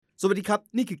สวัสดีครับ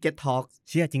นี่คือ Get Talk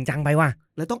เชื่อจริงจังไปว่ะ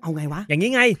แล้วต้องเอาไงวะอย่างนี้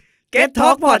ไง Get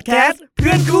Talk Podcast เ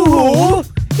พื่อนคู่หู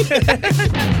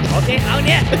โอเคเอาเ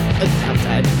นี่ยครับใ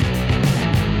ช่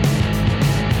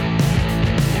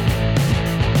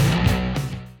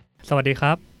สวัสดีค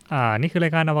รับนี่คือรา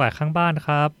ยการอวกาศข้างบ้านค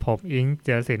รับผมอิงเจ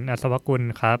ริญศิลป์อัศวกุล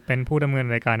ครับเป็นผู้ดำเนิน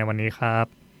รายการในวันนี้ครับ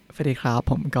สวัสดีครับ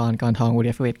ผมกรทองอุเด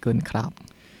ฟเวทกุลครับ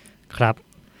ครับ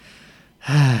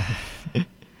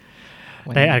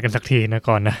ได้อ่านกันสักทีนะ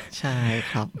ก่อนนะใช่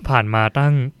ครับผ่านมาตั้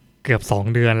งเกือบ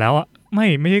2เดือนแล้วอ่ะไ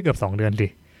ม่ใช่เกือบ2เดือนดิ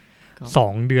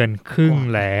2เดือนครึ่ง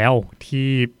แล้วที่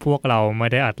พวกเราไม่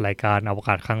ได้อัดรายการอวก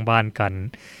าศข้างบ้านกัน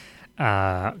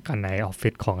กันในออฟฟิ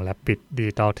ศของ Rapid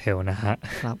Digital Tel นะฮะ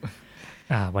ครับ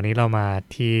วันนี้เรามา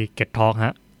ที่ Get Talk ฮ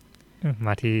ะม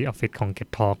าที่ออฟฟิศของ Get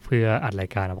Talk เพื่ออัดราย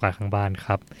การอวกาศข้างบ้านค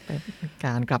รับก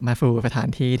ารกลับมาสู่สถาน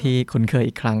ที่ที่คุ้นเคย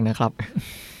อีกครั้งนะครับ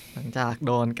หลังจากโ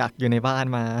ดนกักอยู่ในบ้าน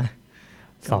มา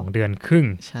2เดือนครึ่ง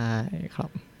ใช่ครับ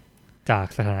จาก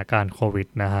สถานการณ์โควิด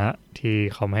นะฮะที่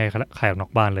เขาไม่ให้ใครออกนอ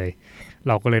กบ้านเลยเ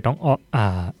ราก็เลยต้อง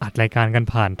อัดรายการกัน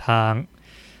ผ่านทาง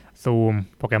Zoom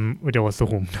โปรแกรมวิดีโอ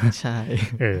Zoom ใช่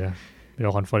วิดีโ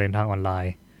อคอนเฟอเรนซ์ทางออนไล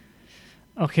น์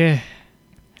โอเค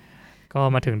ก็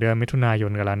มาถึงเดือนมิถุนาย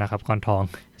นกันแล้วนะครับก่อนทอง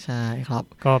ใช่ครับ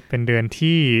ก็เป็นเดือน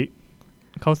ที่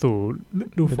เข้าสู่ฤ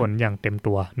ดูฝนอย่างเต็ม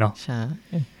ตัวเนาะใช่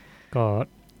ก็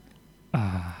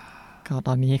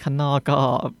ตอนนี้ข้างนอกก็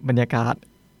บรรยากาศ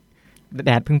แด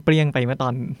ดเพิ่งเปรี้ยงไปเมื่อตอ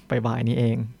นบ่ายๆนี้เอ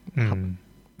งครับ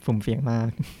ฝุ่มเฟียงมาก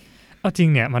เอาจริง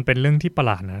เนี่ยมันเป็นเรื่องที่ประห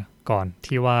ลาดนะก่อน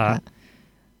ที่ว่า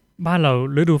บ้านเรา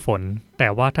ฤดูฝนแต่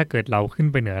ว่าถ้าเกิดเราขึ้น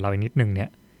ไปเหนือเราอีกนิดนึงเนี่ย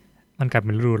มันกลายเ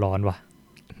ป็นฤดูร้อนว่ะ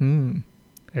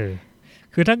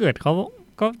คือถ้าเกิดเขา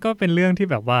ก็เป็นเรื่องที่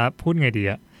แบบว่าพูดไงดี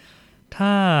อะ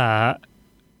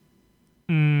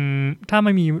ถ้าไ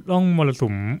ม่มีร่องมรสุ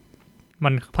ม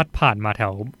มันพัดผ่านมาแ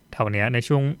ถวเนี้ยใน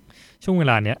ช่วงเว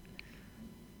ลาเนี้ย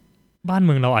บ้านเ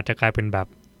มืองเราอาจจะกลายเป็นแบบ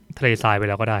ทะเลทรายไป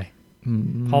แล้วก็ได้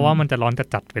เพราะว่ามันจะร้อน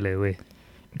จัดไปเลยเว้ย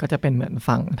ก็จะเป็นเหมือน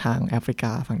ฝั่งทางแอฟริก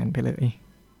าฝั่งนั้นไปเลย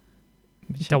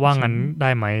จะว่างั้นได้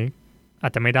ไหมอา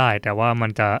จจะไม่ได้แต่ว่ามัน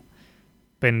จะ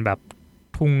เป็นแบบ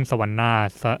ทุ่งสวรรค์หน้า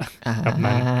แบบ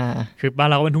นั้นคือบ้าน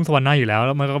เราก็เป็นทุ่งสวรรค์หน้าอยู่แล้ว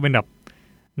มันก็เป็นแบบ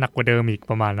หนักกว่าเดิมอีก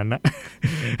ประมาณนั้นนะ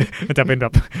มันจะเป็นแบ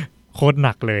บโคตรห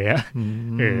นักเลยอะ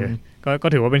ก็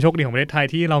ถือว่าเป็นโชคดีของประเทศไทย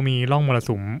ที่เรามีร่องมร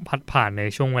สุมพัดผ่านใน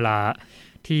ช่วงเวลา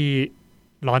ที่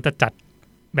ร้อนจัด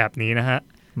แบบนี้นะฮะ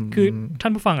คือท่า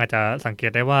นผู้ฟังอาจจะสังเก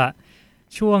ตได้ว่า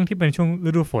ช่วงที่เป็นช่วง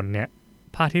ฤดูฝนเนี่ย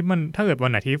พระอาทิตย์มันถ้าเกิดวัน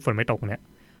ไหนที่ฝนไม่ตกเนี่ย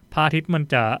พระอาทิตย์มัน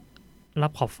จะรั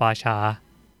บขอบฟ้าช้า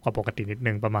กว่าปกตินิด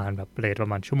นึงประมาณแบบเรทปร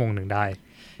ะมาณชั่วโมงหนึ่งได้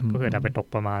ก็คือจะไปตก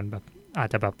ประมาณแบบอาจ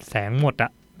จะแบบแสงหมดอ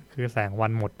ะคือแสงวั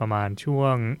นหมดประมาณช่ว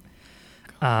ง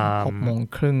6 โมง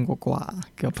ครึ่งกว่า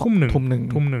เกือบทุ่มห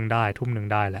นึ่งได้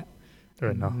แหละ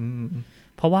เนาะ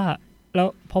เพราะ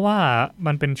ว่า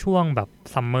มันเป็นช่วงแบบ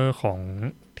ซัมเมอร์ของ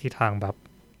ที่ทางแบบ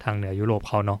ทางเหนือยุโรป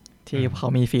เขาเนาะที่เขา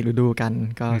มี4ฤดูกัน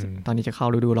ก็ตอนนี้จะเข้า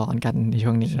ฤดูร้อนกันในช่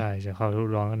วงนี้ใช่จะเข้าฤดู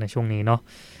ร้อนในช่วงนี้เนาะ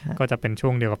ก็จะเป็นช่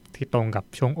วงเดียวกับที่ตรงกับ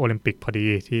ช่วงโอลิมปิกพอดี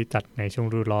ที่จัดในช่วง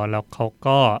ฤดูร้อนแล้วเขา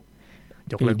ก็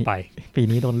ยกเลิกไปปี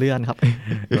นี้โดนเลื่อนครับ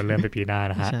โดนเลื่อนไปปีหน้า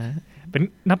นะฮะ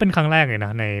นับเป็นครั้งแรกเลยน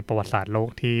ะในประวัติศาสตร์โลก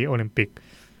ที่โอลิมปิก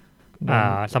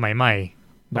สมัยใหม่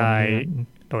ได้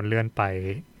โดนเลื่อนไป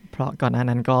เพราะก่อนหน้า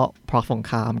นั้นก็เพราะสง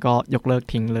ครามก็ยกเลิก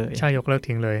ทิ้งเลยใช่ยกเลิก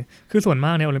ทิ้งเลยคือส่วนม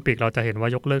ากในโอลิมปิกเราจะเห็นว่า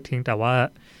ยกเลิกทิ้งแต่ว่า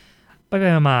ไป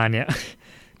มาเนี่ย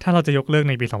ถ้าเราจะยกเลิก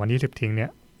ในปี2020ทิ้งเนี่ย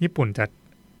ญี่ปุ่นจะ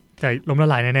ล้มละ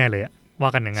ลายแน่ๆเลยว่า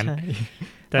กันอย่างนั้น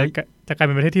จะกลายเ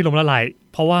ป็นประเทศที่ล้มละลาย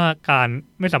เพราะว่าการ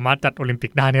ไม่สามารถจัดโอลิมปิ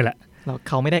กได้เนี่ยแหละแล้วเ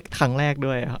ขาไม่ได้ครั้งแรก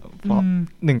ด้วยครับเพราะ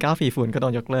1940ก็โด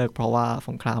นยกเลิกเพราะว่าส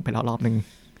งครามไปแล้วรอบนึง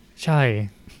ใช่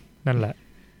นั่นแหละ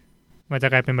มันจะ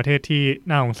กลายเป็นประเทศที่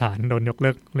น่าสงสารโดนยกเลิ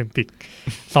กโอลิมปิก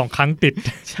2 ครั้งติด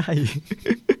ใช่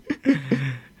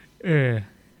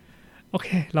โอเค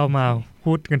เรามา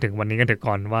พูดกันถึงวันนี้กันเถอะ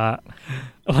ก่อนว่า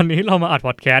วันนี้เรามาอัดพ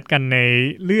อดแคสต์กันใน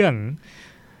เรื่อง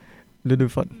ฤดู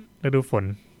ฝน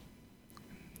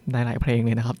ได้หลายเพลงเ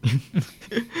ลยนะครับ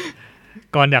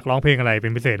ก่อนอยากร้องเพลงอะไรเป็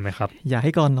นพิเศษไหมครับอยากใ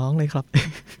ห้ก่อนร้องเลยครับ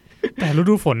แต่ฤ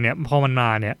ดูฝนเนี่ยพอมันมา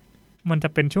เนี่ยมันจะ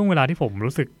เป็นช่วงเวลาที่ผม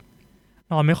รู้สึก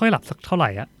นอนไม่ค่อยหลับสักเท่าไหร่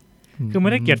อ่ะคือไ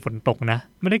ม่ได้เกลียดฝนตกนะ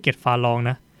ไม่ได้เกลียดฟ้าร้อง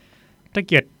นะแต่เ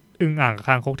กลียดอึ่งอ่างค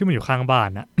างคกที่มันอยู่ข้างบ้าน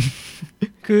อ่ะ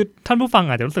คือท่านผู้ฟัง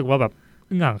อาจจะรู้สึกว่าแบบ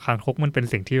อึ่งอ่างคางคกมันเป็น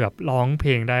สิ่งที่แบบร้องเพ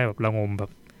ลงได้แบบระงมแบ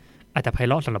บอาจจะไพ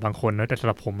เราะสำหรับบางคนนะแต่สำ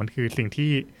หรับผมมันคือสิ่ง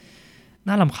ที่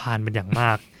น่ารำคาญเป็นอย่างม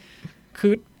าก คื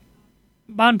อ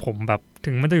บ้านผมแบบ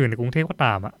ถึงมันจะอยู่ในกรุงเทพก็ต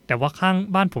ามอะแต่ว่าข้าง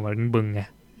บ้านผมมันเป็นบึงไง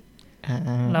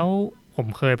แล้วผม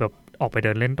เคยแบบออกไปเ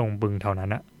ดินเล่นตรงบึงแถวนั้น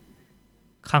อะ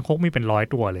คางคกมีเป็น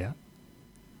100 ตัวเลยอะ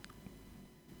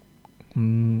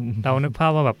เรานึกภา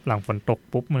พว่าแบบหลังฝนตก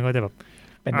ปุ๊บมันก็จะแบบ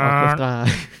เป็นออร์เคสตรา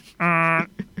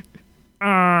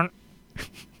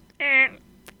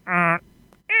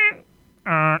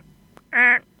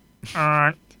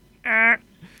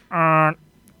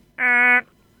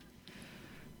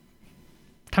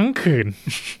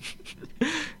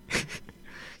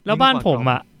แล้วบ้านผม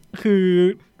อ่ะคือ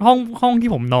ห้องที่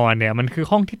ผมนอนเนี่ยมันคือ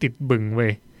ห้องที่ติดบึงเว้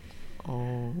ย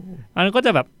มันก็จ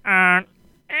ะแบบ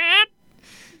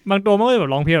บางตัวมันก็จะแบ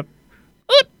บร้องเพลงแบบ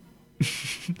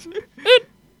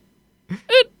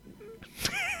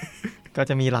ก็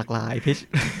จะมีหลากหลายพิช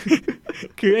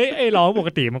คือไอ้ร้องปก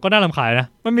ติมันก็น่ารำคาญนะ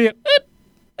มันมี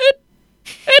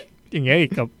อย่างเงี้ยอี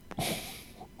กกับ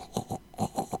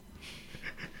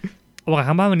โอกาส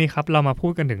ข้างบ้านวันนี้ครับเรามาพู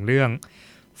ดกันถึงเรื่อง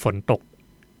ฝนตก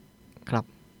ครับ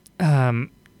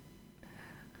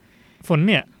ฝน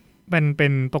เนี่ยเป็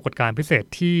นปรากฏการณ์พิเศษ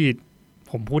ที่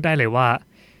ผมพูดได้เลยว่า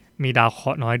มีดาวเคร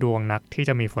าะห์น้อยดวงนักที่จ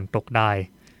ะมีฝนตกได้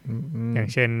อย่าง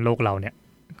เช่นโลกเราเนี่ย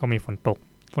ก็มีฝนตก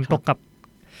กับ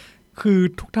คือ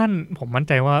ทุกท่านผมมั่น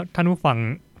ใจว่าท่านผู้ฟัง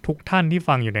ทุกท่านที่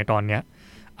ฟังอยู่ในตอนเนี้ย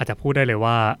อาจจะพูดได้เลย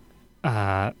ว่า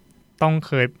ต้องเ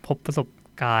คยพบประสบ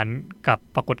การณ์กับ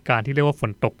ปรากฏการณ์ที่เรียกว่าฝ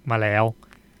นตกมาแล้ว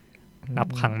นับ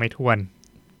ครั้งไม่ถ้วน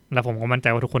และผมก็มั่นใจ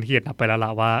ว่าทุกคนที่นับไปแล้วล่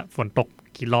ะว่าฝนตก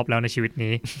กี่รอบแล้วในชีวิต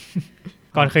นี้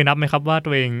ก่อนเคยนับไหมครับว่าตั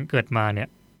วเองเกิดมาเนี่ย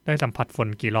ได้สัมผัสฝน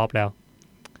กี่รอบแล้ว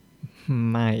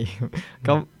ไม่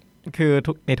ก็คือ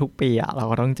ในทุกปีอะเรา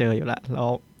ก็ต้องเจออยู่แล้วแล้ว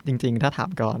จริงๆถ้าถาม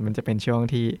ก่อนมันจะเป็นช่วง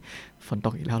ที่ฝนต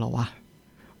กอีกแล้วหรอวะ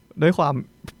ด้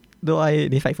วย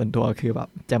นิสัยส่วนตัวคือแบบ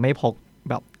จะไม่พก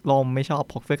แบบร่มไม่ชอบ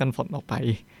พกเสื้อกันฝนออกไป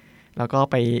แล้วก็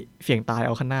ไปเสี่ยงตายเอ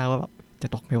าข้างหน้าว่าแบบจะ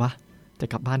ตกไหมวะจะ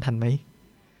กลับบ้านทันไหม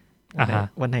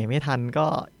วันไหนไม่ทันก็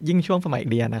ยิ่งช่วงสมัย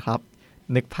เรียนนะครับ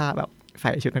นึกภาพแบบใส่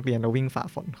ชุดนักเรียนแล้ววิ่งฝ่า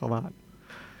ฝนเข้าบ้าน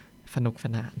สนุกส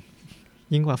นาน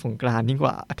ยิ่งกว่าสงกรานต์ยิ่งก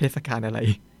ว่าเทศกาลอะไร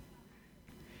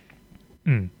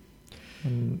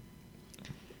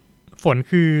ฝน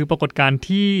คือปรากฏการณ์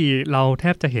ที่เราแท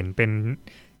บจะเห็นเป็น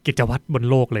กิจวัตรบน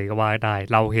โลกเลยก็ว่าได้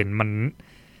เราเห็นมัน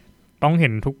ต้องเห็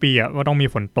นทุกปีอะว่าต้องมี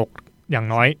ฝนตกอย่าง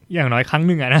น้อยครั้งห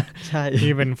นึ่งอะนะใช่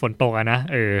ที่เป็นฝนตกอะนะ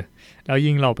แล้ว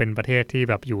ยิ่งเราเป็นประเทศที่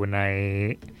แบบอยู่ใน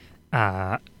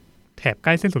แถบใก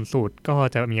ล้เส้นศูนย์สูตรก็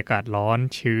จะมีอากาศร้อน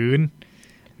ชื้น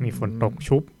มีฝนตก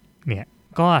ชุบเนี่ย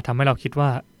ก็ทำให้เราคิดว่า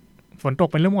ฝนตก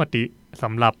เป็นเรื่องปกติส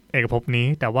ำหรับเอกภพนี้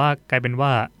แต่ว่ากลายเป็นว่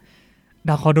าด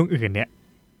าวเคราะห์ดวงอื่นเนี่ย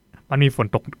มันมีฝน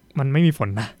ตกมันไม่มีฝน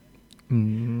นะ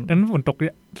ดังนั้นฝนตก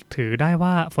ถือได้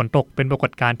ว่าฝนตกเป็นปราก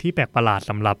ฏการณ์ที่แปลกประหลาด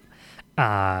สำหรับ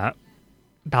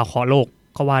ดาวเคราะห์โลก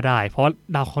ก็ว่าได้เพราะ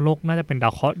ดาวเคราะห์โลกน่าจะเป็นดา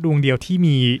วเคราะห์ดวงเดียวที่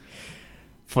มี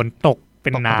ฝนตกเป็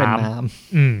นน้ำ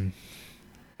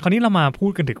คราวนี้เรามาพู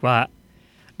ดกันถึงว่า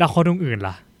ดาวเคราะห์ดวงอื่น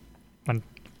ล่ะมัน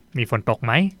มีฝนตกไ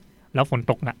หมแล้วฝน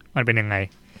ตกน่ะมันเป็นยังไง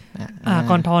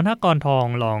กรทองถ้ากรทอง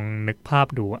ลองนึกภาพ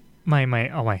ดูไม่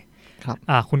เอาใหม่ครับ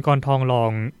คุณกรทองลอ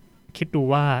งคิดดู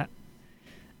ว่า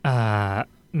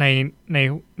ใ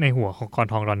นหัวของกร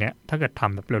ทองตอนเนี้ยถ้าเกิดท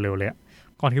ำแบบเร็วๆเลย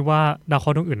ก่อนที่ว่าดาวเครา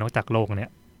ะห์ดวงอื่นนอกจากโลกเนี่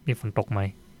ยมีฝนตกไหม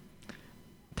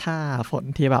ถ้าฝน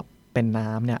ที่แบบเป็นน้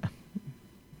ำเนี่ย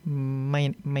ไ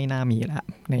ม่น่ามีแล้ว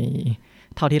ใน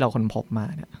เท่าที่เราค้นพบมา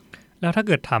เนี่ยแล้วถ้าเ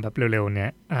กิดถามแบบเร็วๆเนี่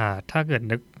ยถ้าเกิด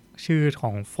นึกชื่อขอ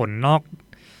งฝ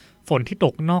นที่ต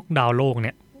กนอกดาวโลกเ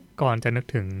นี่ยก่อนจะนึก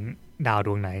ถึงดาวด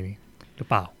วงไหนหรือ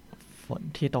เปล่าฝน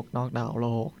ที่ตกนอกดาวโล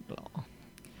กหรอ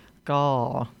ก็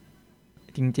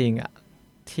จริงๆ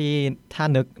ที่ถ้า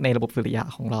นึกในระบบสุริยะ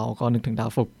ของเราก็นึกถึงดาว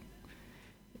ศุกร์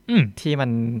ที่มัน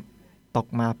ตก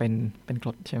มาเป็นกร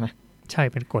ดใช่ไหมใช่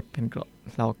เป็นกรด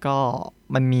แล้วก็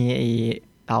มันมีไอ้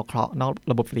ดาวเคราะห์นอก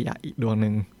ระบบสุริยะอีกดวงห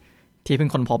นึ่งที่เพิ่ง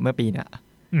ค้นพบเมื่อปีเนี่ย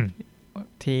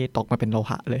ที่ตกมาเป็นโล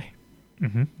หะเลย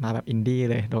มาแบบอินดี้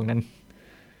เลยดวงนั้น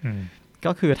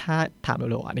ก็คือถ้าถาม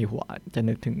โลหะในหัวจะ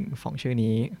นึกถึงสองชื่อ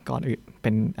นี้ก่อนอื่นเป็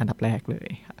นอันดับแรกเลย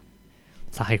ครับ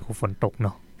สาเหตุของฝนตกเน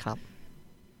าะครับ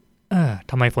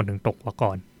ทำไมฝนถึงตกวะก่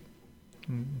อน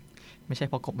ไม่ใช่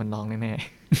เพราะกบมันร้องแน่ๆ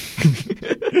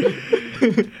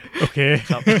โอเค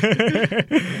ครับ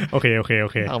โอเค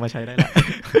เอามาใช้ได้แล้ว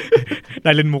ไ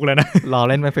ด้เล่นมุกแล้วนะรอ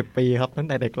เล่นมา10 ปีครับตั้ง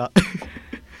แต่เด็กแล้ว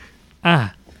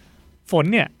ฝน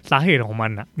เนี่ยสาเหตุของมั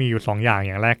นมีอยู่2อย่าง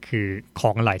แรกคือข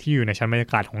องไหลที่อยู่ในชั้นบรรยา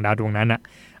กาศของดาวดวงนั้น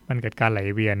มันเกิดการไหล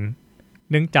เวียน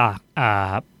เนื่องจาก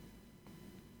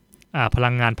พลั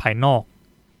งงานภายนอก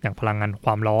อย่างพลังงานคว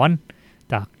ามร้อน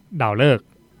จากดาวฤกษ์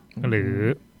หรือ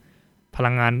พลั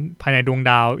งงานภายในดวง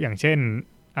ดาวอย่างเช่น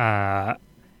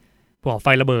พวกไฟ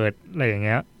ระเบิดอะไรอย่างเ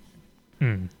งี้ย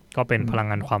ก็เป็นพลัง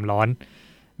งานความร้อน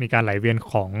มีการไหลเวียน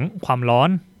ของความร้อน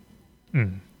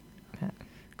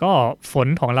ก็ฝน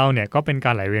ของเราเนี่ยก็เป็นก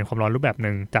ารไหลเวียนความร้อนรูปแบบห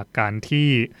นึ่งจากการที่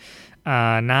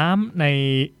น้ำใน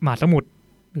มหาสมุทร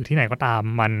หรือที่ไหนก็ตาม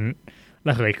มันร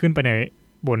ะเหยขึ้นไปใน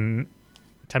บน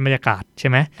ชั้นบรรยากาศใช่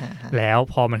ไหมแล้ว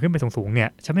พอมันขึ้นไปสูงๆเนี่ย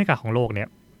ชั้นบรรยากาศของโลกเนี่ย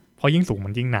พอยิ่งสูงมั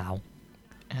นยิ่งหนาว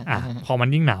พอมัน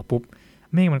ยิ่งหนาวปุ๊บ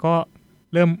เมฆมันก็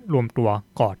เริ่มรวมตัว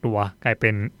ก่อตัวกลายเป็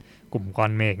นกลุ่มก้อ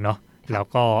นเมฆเนาะแล้ว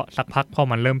ก็สักพักพอ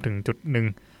มันเริ่มถึงจุดหนึ่ง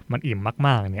มันอิ่มม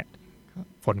ากๆเนี่ย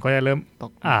ฝนก็จะเริ่มต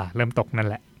กเริ่มตกนั่น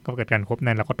แหละก็เกิดการควบแ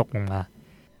น่นแล้วก็ตกลงมา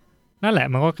นั่นแหละ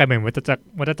มันก็กลายเป็นวัฏ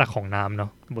จักรของน้ำเนา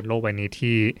ะบนโลกใบนี้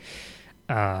ที่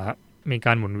มีก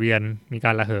ารหมุนเวียนมีก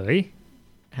ารระเหย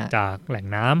จากแหล่ง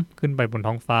น้ำขึ้นไปบน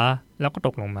ท้องฟ้าแล้วก็ต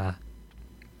กลงมา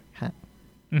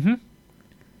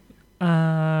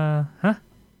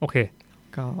โอเค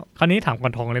ก็คราวนี้ถามกั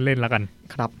นทองเล่นๆแล้วกัน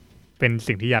ครับเป็น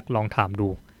สิ่งที่อยากลองถามดู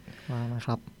มาค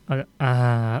รับ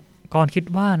ก่อนคิด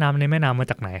ว่าน้ำในแม่น้ำมา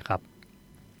จากไหนครับ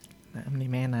น้ำใน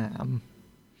แม่น้ำ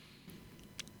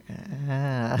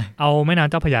เอาแม่น้ำ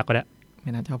เจ้าพระยาก็ได้แ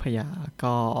ม่น้ำเจ้าพระยา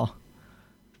ก็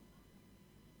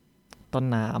ต้น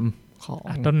น้ำของ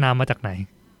ต้นน้ำมาจากไหน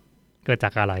เกิดจา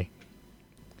กอะไร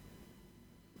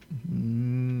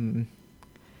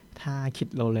ถ้าคิด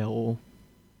เร็ว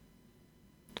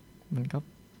ๆมันก็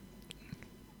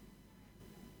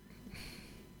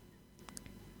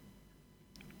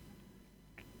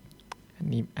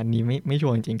อันนี้ไม่ชั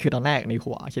วร์จริงๆคือตอนแรกใน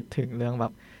หัวคิดถึงเรื่องแบ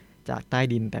บจากใต้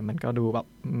ดินแต่มันก็ดูแบบ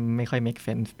ไม่ค่อย make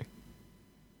sense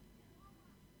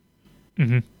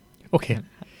โอเค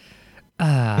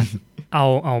เ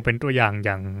อาเป็นตัวอย่า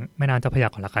งแม่น้ำเจ้าพระยา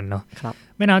ก่อนละกันเนาะครับ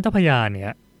แม่น้ำเจ้าพระยาเนี่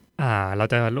ยเรา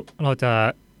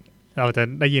จะ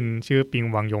ได้ยินชื่อปิง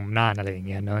วังยมน่านอะไรอย่างเ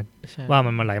งี้ยเนาะว่ามั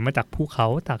นมาไหลมาจากภูเขา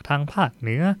จากทางภาคเห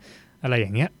นืออะไรอย่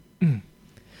างเงี้ย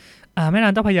แม่น้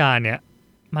ำเจ้าพระยาเนี่ย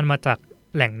มันมาจาก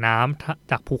แหล่งน้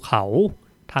ำจากภูเขา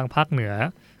ทางภาคเหนือ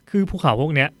คือภูเขาพว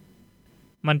กเนี้ย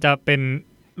มันจะเป็น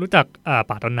รู้จัก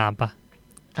ป่าต้นน้ำปะ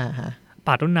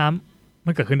ป่าต้นน้ำมั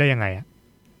นเกิดขึ้นได้ยังไงอะ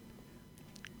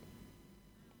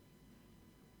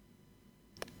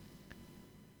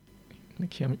มัน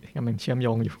เชื่อมโย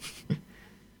งอยู่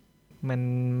มัน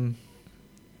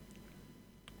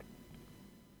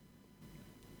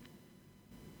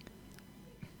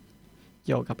เ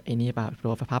กี่ยวกับไอ้นี่ป่ะตั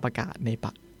วสภาพอากาศในป่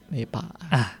า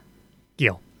เ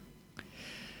กี่ยว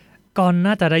ก่อน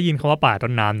น่าจะได้ยินคำว่าป่าต้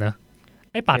นน้ำเนอะ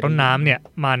ไอ้ป่าต้นน้ำเนี่ย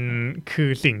มันคือ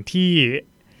สิ่งที่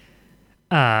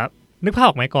นึกภาพ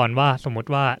ออกไหมก่อนว่าสมมติ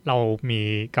ว่าเรามี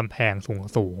กำแพง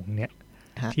สูงเนี่ย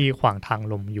ที่ขวางทาง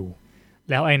ลมอยู่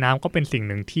แล้วไอ้น้ำก็เป็นสิ่ง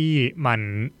หนึ่งที่มัน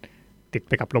ติดไ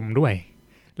ปกับลมด้วย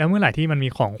แล้วเมื่อไหร่ที่มันมี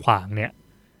ของขวางเนี่ย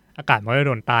อากาศมันก็จะโ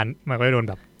ดนต้านมันก็จะโดน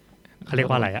แบบเขาเรียก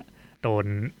ว่าอะไรอะโดน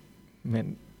เห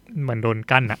มือนโดน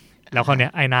กั้นอะแล้วคราวเนี้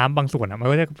ยไอ้น้ำบางส่วนอะมัน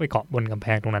ก็จะไปเกาะบนกำแพ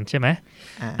งตรงนั้นใช่ไหม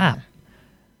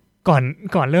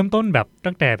ก่อนเริ่มต้นแบบ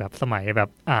ตั้งแต่แบบสมัยแบบ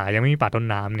ยังไม่มีป่าต้น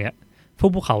น้ำเนี่ยพว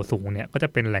กภูเขาสูงเนี่ยก็จะ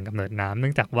เป็นแหล่งกำเนิดน้ำเนื่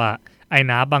องจากว่าไอ้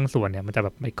น้ำบางส่วนเนี่ยมันจะแบ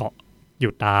บไปเกาะอ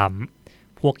ยู่ตาม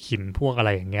พวกหินพวกอะไร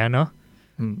อย่างเงี้ยเนาะ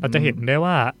เราจะเห็นได้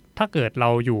ว่าถ้าเกิดเรา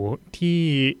อยู่ที่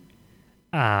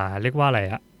เรียกว่าอะไร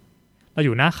อะเราอ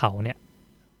ยู่หน้าเขาเนี่ย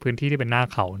พื้นที่ที่เป็นหน้า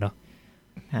เขาเนาะ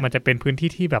มันจะเป็นพื้นที่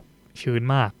ที่แบบชื้น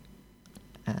มาก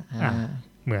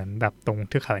เหมือนแบบตรง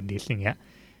เทือกเขาแอนดีสอย่างเงี้ย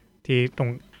ที่ตรง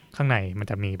ข้างในมัน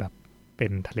จะมีแบบเป็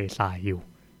นทะเลทรายอยู่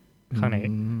ข้างใน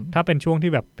ถ้าเป็นช่วง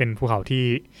ที่แบบเป็นภูเขาที่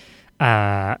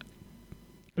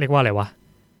เรียกว่าอะไรวะ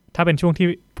ถ้าเป็นช่วงที่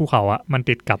ภูเขาอะมัน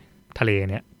ติดกับทะเล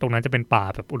เนี่ยตรงนั้นจะเป็นป่า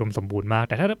แบบอุดมสมบูรณ์มากแ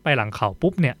ต่ถ้าไปหลังเขา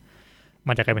ปุ๊บเนี่ย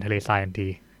มันจะกลายเป็นทะเลทรายทันที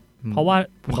เพราะว่า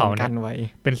ภูเขาเนี่ย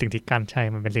เป็นสิ่งที่กั้นใช่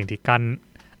มันเป็นสิ่งที่กั้น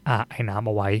ไอ้น้ำเ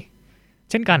อาไว้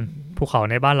เช่นกันภูเขา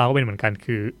ในบ้านเราก็เป็นเหมือนกัน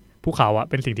คือภูเขาอะ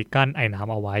เป็นสิ่งที่กั้นไอ้น้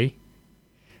ำเอาไว้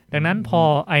ดังนั้นพอ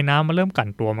ไอ้น้ำมันเริ่มกั่น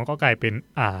ตัวมันก็กลายเป็น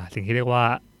สิ่งที่เรียกว่า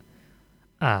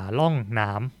ร่อง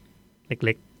น้ำเ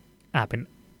ล็กๆเป็น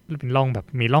ร่องแบบ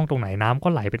มีร่องตรงไหนน้ำก็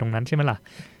ไหลไปตรงนั้นใช่ไหมล่ะ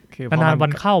คือนานวั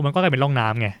นเข้ามันก็กลายเป็นร่องน้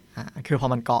ำไงคือพอ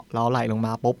มันเกาะแล้วไหลลงม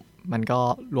าปุ๊บมันก็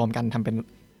รวมกันทำเป็น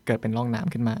เกิดเป็นร่องน้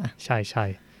ำขึ้นมาใช่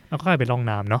แล้วก็กลายเป็นร่อง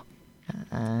น้ำเนาะ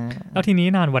แล้วทีนี้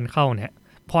นานวันเข้าเนี่ย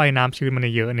พอไอ้น้ำชื้นมัน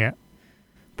เยอะเนี่ย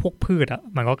พวกพืช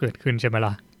มันก็เกิดขึ้นใช่ไหม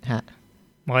ล่ะ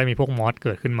มันก็มีพวกมอสเ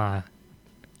กิดขึ้นมา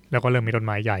แล้วก็เริ่มมีต้นไ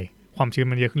ม้ใหญ่ความชื้น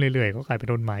มันเยอะขึ้นเรื่อยๆก็กลายเป็น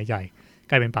ต้นไม้ใหญ่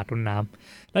กลายเป็นป่าต้นน้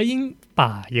ำแล้วยิ่งป่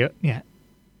าเยอะเนี่ย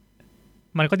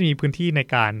มันก็จะมีพื้นที่ใน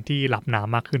การที่รับน้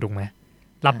ำมากขึ้นถูกไหม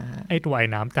รับไอ้ตัวไอ้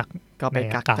น้ำจากก็ไป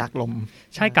กักจากลม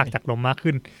ใช่กักจากลมมาก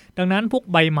ขึ้นดังนั้นพวก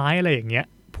ใบไม้อะไรอย่างเงี้ย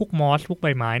พวกมอสพวกใบ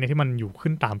ไม้เนี่ยที่มันอยู่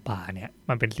ขึ้นตามป่าเนี่ย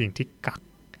มันเป็นสิ่งที่กัก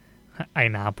ไอ้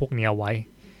น้ำพวกนี้เอาไว้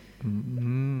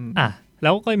แล้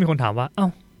วก็มีคนถามว่าเอ้า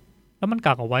แล้วมัน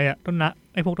กักเอาไว้ต้นนะ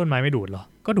ไอ้พวกต้นไม้ไม่ดูดเหรอ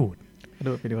ก็ดูด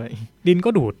ไปด้วยดินก็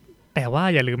ดูดแต่ว่า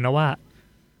อย่าลืมนะว่า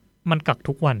มันกัก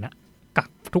ทุกวันกัก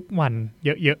ทุกวันเ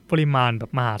ยอะๆปริมาณแบ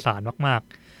บมหาศาลมาก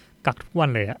ๆกักทุกวัน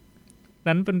เลย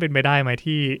นั้นเป็นไปได้ไหม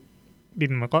ที่ดิ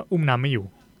นมันก็อุ้มน้ำไม่อยู่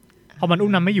พอมันอุ้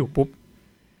มน้ำไม่อยู่ปุ๊บ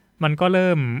มันก็เ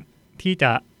ริ่มที่จ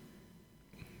ะ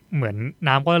เหมือน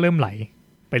น้ำก็เริ่มไหล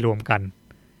ไปรวมกัน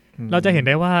เราจะเห็นไ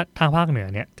ด้ว่าทางภาคเหนือ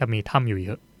เนี่ยจะมีถ้ำอยู่เย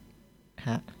อะ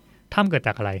ถ้ำเกิดจ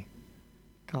ากอะไร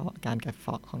ก็การกัดเซ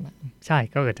าะของน้ำใช่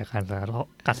ก็เกิดจากการ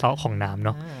กัดเซาะของน้ำเน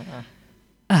าะ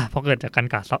พอเกิดจากการ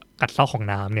กัดเซาะของ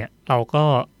น้ำเนี่ย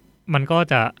มันก็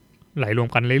จะไหลรวม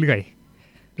กันเรื่อย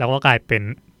ๆแล้วก็กลายเป็น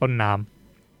ต้นน้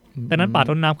ำดังนั้นป่า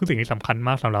ต้นน้ำคือสิ่งที่สำคัญม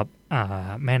ากสำหรับ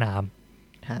แม่น้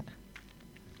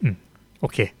ำโอ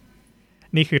เค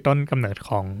นี่คือต้นกำเนิด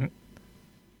ของ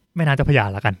แม่น้ำเจ้าพระยา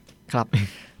แล้วกันครับ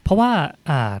เพราะว่า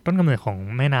ต้นกำเนิดของ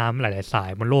แม่น้ำหลายๆสาย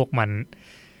บนโลกมัน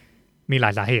มีหลา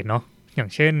ยสาเหตุเนาะอย่าง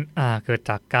เช่นเกิด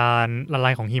จากการละล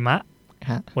ายของหิมะ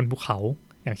บนภูเขา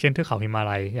อย่างเช่นเทือกเขาหิมา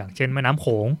ลัยอย่างเช่นแม่น้ำโข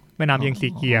งแม่น้ำเยงซี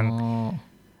เกียง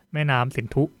แม่น้ำสิน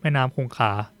ธุแม่น้ำคงค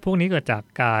าพวกนี้เกิดจาก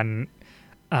การ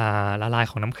ละลาย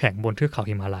ของน้ำแข็งบนเทือกเขา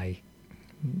หิมาลัย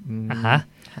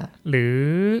หรือ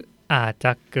อาจจ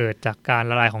ะเกิดจากการ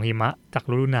ละลายของหิมะจาก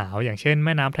ฤดูหนาวอย่างเช่นแ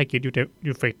ม่น้ำไทกริส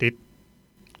ยูเฟรติส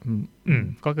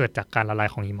ก็เกิดจากการละลาย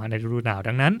ของหิมะในฤดูหนาว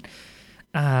ดังนั้น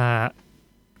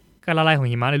การละลายของ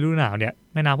หิมะในฤดูหนาวเนี่ย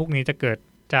แม่น้ำพวกนี้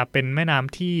จะเป็นแม่น้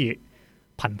ำที่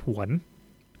ผันผวน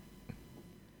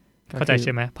เข้าใจใ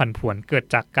ช่ไหมผันผวนเกิด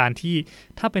จากการที่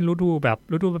ถ้าเป็นฤดูใบ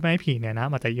ไม้ผลิเนี่ยนะ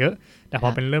มันจะเยอะแต่พอ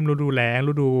เป็นเริ่มฤดูแล้ง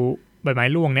ฤดูใบไม้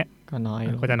ร่วงเนี่ย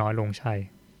ก็จะน้อยลงใช่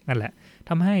นั่นแหละ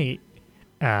ทำให้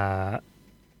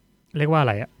เรียกว่าอะ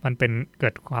ไรมันเป็นเกิ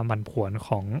ดความผันผวนข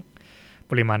อง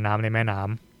ปริมาณน้ำในแม่น้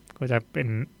ำก็จะเป็น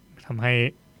ทำให้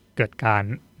เกิดการ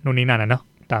นู่นนี่นั่นนะเนาะ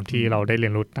ตามที่เราได้เรี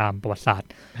ยนรู้ตามประวัติศาสตร์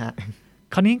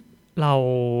คราวนี้เรา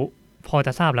พอจ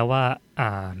ะทราบแล้วว่า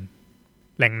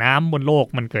แหล่งน้ำบนโลก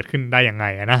มันเกิดขึ้นได้ยังไง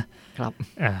นะครับ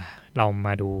เราม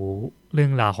าดูเรื่อ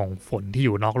งราวของฝนที่อ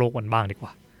ยู่นอกโลกกันบ้างดีกว่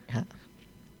า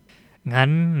งั้น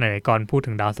ไหนก่อนพูด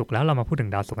ถึงดาวศุกร์แล้วเรามาพูดถึ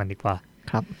งดาวศุกร์กันดีกว่า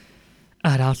ครับ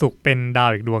ดาวศุกร์เป็นดาว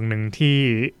อีกดวงหนึ่งที่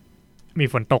มี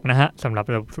ฝนตกนะฮะสำหรับ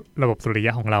ระบบสุริย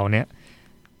ะของเราเนี่ย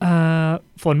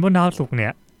ฝนบนดาวศุกร์เนี่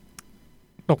ย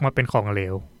ตกมาเป็นของเหล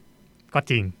วก็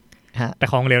จริงแต่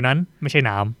ของเหลวนั้นไม่ใช่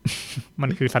น้ำ มัน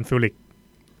คือซัลฟิวริก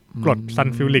กรดซัล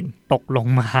ฟิวริกตกลง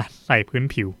มาใส่พื้น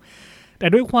ผิวแต่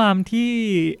ด้วยความที่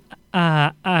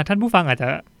ท่านผู้ฟังอาจจะ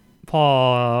พอ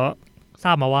ทร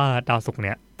าบมาว่าดาวศุกร์เ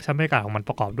นี่ยชั้นบรรยากาศของมันป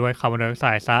ระกอบด้วยคาร์บอนไดออกไซ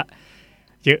ด์ซะ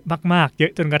เยอะมากๆเยอ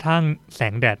ะจนกระทั่งแส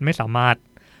งแดดไม่สามารถ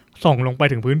ส่องลงไป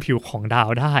ถึงพื้นผิวของดาว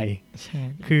ได้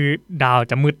คือดาว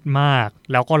จะมืดมาก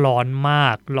แล้วก็ร้อนมา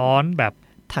กร้อนแบบ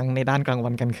ทั้งในด้านกลางวั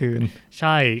นกลางคืนใ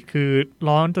ช่คือ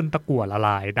ร้อนจนตะกั่วละล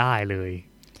ายได้เลย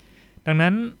ดัง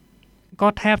นั้นก็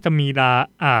แทบจะมี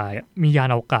ยาน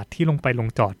อวกาศที่ลง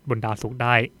จอดบนดาวศุกร์ไ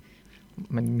ด้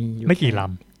มันมีอยู่ไม่กี่ล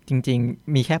ำจริง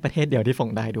ๆมีแค่ประเทศเดียวที่ส่ง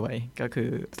ได้ด้วยก็คือ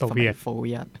โซเวีย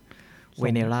ตเว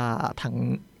เนซุเอลาทั้ง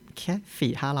แ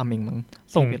ค่ 4-5 ลำเองมั้ง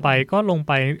ส่งไปก็ลงไ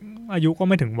ปอายุก็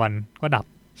ไม่ถึงวันก็ดับ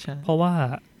เพราะว่า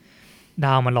ด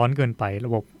าวมันร้อนเกินไปร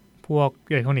ะบบพวก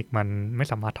อิเล็กทรอนิกส์มันไม่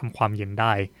สามารถทำความเย็นไ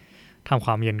ด้ทำค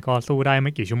วามเย็นก็สู้ได้ไ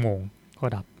ม่กี่ชั่วโมงก็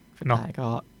ดับเนาะก็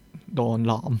โดน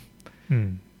หลอม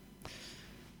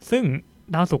ซึ่ง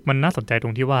ดาวศุกร์มันน่าสนใจตร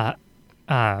งที่ว่า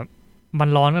มัน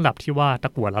ร้อนระดับที่ว่าตะ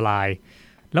กั่วละลาย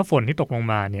แล้วฝนที่ตกลง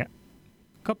มาเนี่ย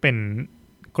ก็เป็น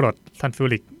กรดซัลฟิว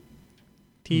ริก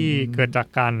ที่เกิดจาก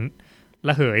การร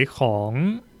ะเหยของ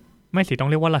ไม่สิต้อง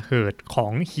เรียกว่าระเหิดขอ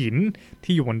งหิน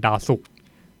ที่อยู่บนดาวศุกร์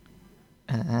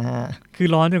คือ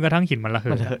ร้อนจนกระทั่งหินมันระเหิ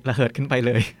ดขึ้นไปเ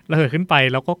ลยระเหิดขึ้นไป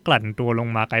แล้วก็กลั่นตัวลง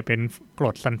มากลายเป็นกร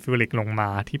ดซัลฟิวริกลงมา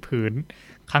ที่พื้น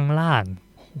ข้างล่าง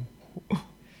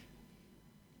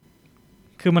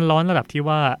คือมันร้อนระดับที่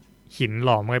ว่าหินหล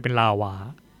อมกลายเป็นลาวา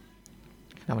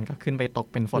แล้วมันก็ขึ้นไปตก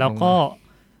เป็นฝนแล้วก็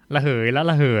ระเหยและ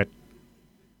ระเหิด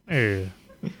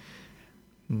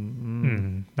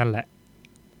นั่นแหละ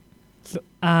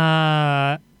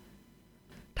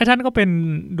ไททันก็เป็น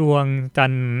ดวงจั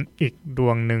นทร์อีกด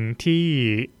วงหนึ่งที่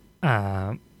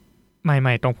ไ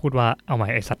ม่ต้องพูดว่าเอาใหม่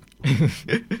ไอ้สัตว์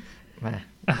มา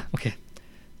โอเค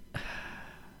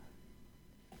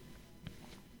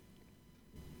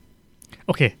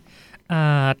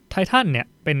ไททันเนี่ย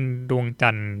เป็นดวงจั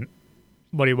นทร์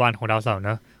บริวารของดาวเสาร์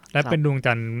นะและเป็นดวง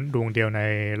จันทร์ดวงเดียวใน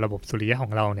ระบบสุริยะขอ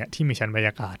งเราเนี่ยที่มีชั้นบรรย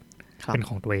ากาศเป็นข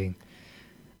องตัวเอง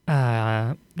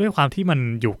ด้วยความที่มัน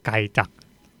อยู่ไกลจาก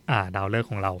ดาวฤกษ์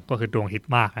ของเราก็คือดวงอาทิต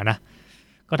ย์มากนะ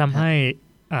ก็ทำให้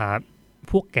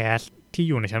พวกแก๊สที่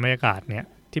อยู่ในชั้นบรรยากาศเนี่ย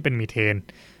ที่เป็นมีเทน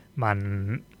มัน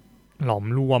หลอม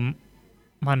รวม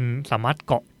มันสามารถ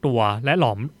เกาะตัวและหล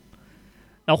อม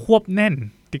แล้วควบแน่น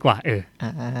ดีกว่า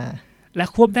และ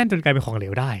ควบแน่นจนกลายเป็นของเหล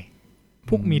วได้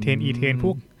พวกมีเทนอีเทนพ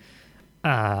วก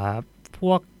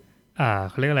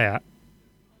เขาเรียกอะไร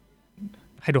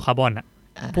ไฮโดรคาร์บอน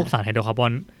พวกสารไฮโดรคาร์บอ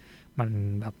นมัน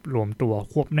แบบรวมตัว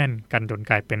ควบแน่นกันจน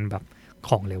กลายเป็นแบบข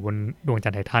องเหลวบนดวงจั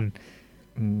นทร์ไททัน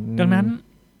ดังนั้น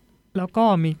แล้วก็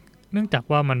มีเนื่องจาก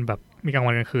ว่ามันแบบมีกลาง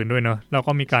วันกลางคืนด้วยเนอะแล้ว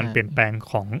ก็มีการเปลี่ยนแปลง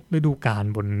ของฤดูกาล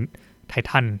บนไท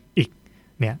ทันอีก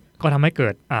เนี่ยก็ทำให้เกิ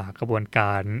ดกระบวนก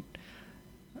าร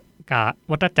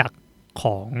วัฏจักรข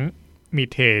องมี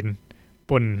เทน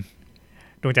บน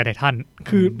ดวงจันทร์ไททัน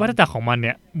คือวัฏจักรของมันเ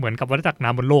นี่ยเหมือนกับวัฏจักรน้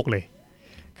ำบนโลกเลย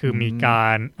คือมีกา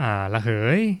รระเห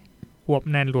ยควบ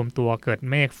แน่นรวมตัวเกิด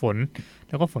เมฆฝน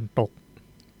แล้วก็ฝนตก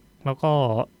แล้วก็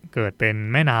เกิดเป็น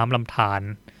แม่น้ำลำธาร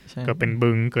เกิดเป็น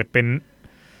บึงเกิดเป็น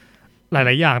หลา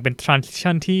ยๆอย่างเป็น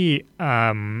transition ที่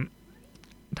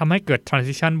ทำให้เกิด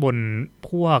transition บน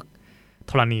พวก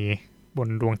ธรณีบน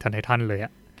ดวงจันทร์ไททันเลยอ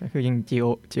ะก็คือยัง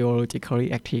geologically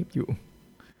active อยู่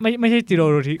ไม่ใช่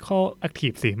geological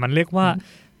active สิมันเรียกว่า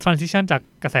transition จาก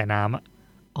กระแสน้ำอะ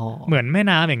เหมือนแม่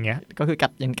น้ำอย่างเงี้ยก็คือ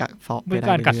ยังกัดเซาะมี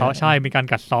การกัดเซาะใช่มีการ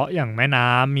กัดเซาะอย่างแม่น้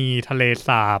ำมีทะเลส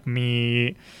าบมี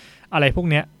อะไรพวก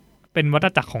เนี้ยเป็นวัฏ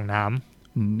จักรของน้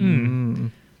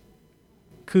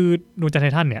ำคือดวงจันทร์ไท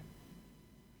ทันเนี่ย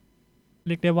เ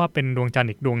รียกได้ว่าเป็นดวงจันทร์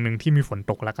อีกดวงหนึ่งที่มีฝน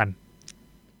ตกละกัน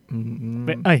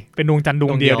เป็นดวงจันทร์ด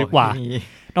วงเดียวดีกว่า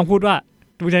ต้องพูดว่า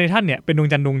ดวงจันทร์ไททันเนี่ยเป็นดวง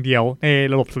จันทร์ดวงเดียวใน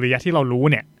ระบบสุริยะที่เรารู้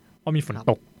เนี่ยว่ามีฝน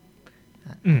ตก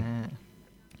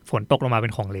ฝนตกลงมาเป็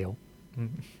นของเหลว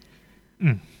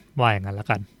ว่าอย่างนั้นละ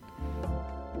กัน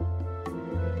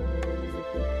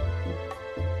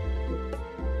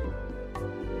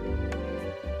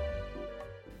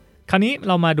คราวนี้เ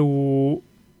รามาดู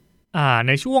ใ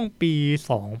นช่วงปี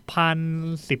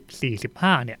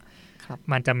 2014-15 เนี่ย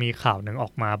มันจะมีข่าวหนึ่งอ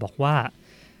อกมาบอกว่า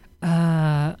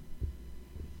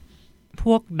พ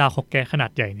วกดาวเคราะห์แก๊สขนา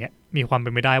ดใหญ่เนี่ยมีความเป็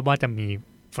นไปได้ว่าจะมี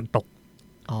ฝนตก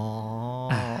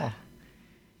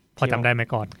พอจำได้ไหม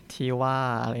ก่อนที่ว่า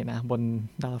อะไรนะบน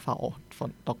ดาวเสาร์ฝ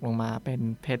นตกลงมาเป็น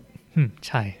เพชรใ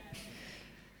ช่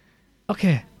โอเค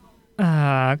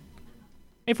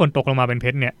ไอ้ฝนตกลงมาเป็นเพ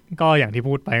ชรเนี่ยก็อย่างที่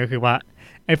พูดไปก็คือว่า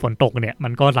ไอ้ฝนตกเนี่ยมั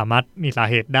นก็สามารถมีสา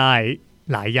เหตุได้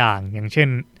หลายอย่างอย่างเช่น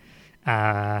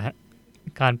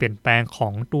การเปลี่ยนแปลงขอ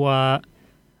งตัว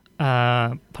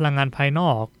พลังงานภายน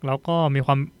อกแล้วก็มีค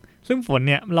วามซึ่งฝนเ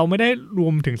นี่ยเราไม่ได้รว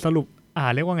มถึงสรุป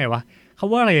เรียกว่าไงวะค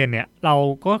ำว่าเรนเนี่ยเรา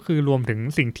ก็คือรวมถึง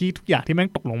สิ่งที่ทุกอย่างที่แม่ง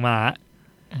ตกลงมา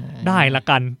ได้ละ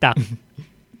กันจ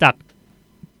าก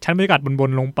ชั้นบรรยากาศบ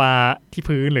นลงปลาที่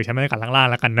พื้นหรือชั้นบรรยากาศล่าง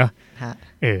ๆละกันเนอะ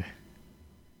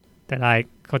แต่ได้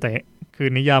เข้าใจคือ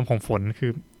นิยามของฝนคื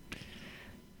อ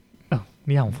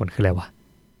นิยามของฝนคืออะไรวะ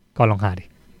ก็ลองหาดิ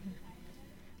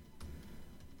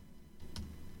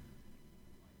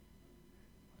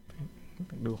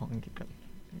ดูของอังกฤษก่อน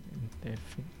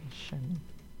definition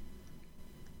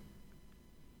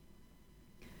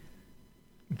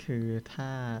คือถ้า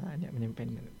เนี่ยมันยังเป็น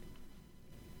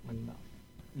มันแบบ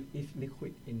is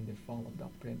liquid in the form of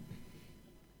droplet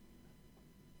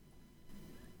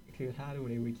คือถ้าดู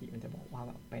ในวิกิมันจะบอกว่าแ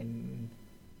บบเป็น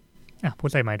พูด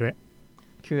ใส่ไม้ด้วย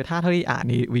คือถ้าเท่าที่อ่าน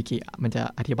ในวิกิมันจะ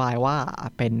อธิบายว่า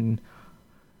เป็น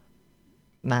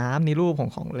น้ำในรูป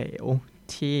ของเหลว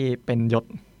ที่เป็นหยด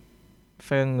เ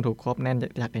ฟิ่งถูกควบแน่น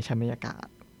จากในชั้นบรรยากาศ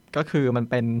ก็คือมัน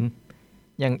เป็น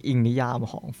ยังอิงนิยาม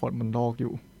ของฝนบนโลกอ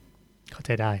ยู่เข้าใจ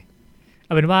ได้เอ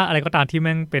าเป็นว่าอะไรก็ตามที่แ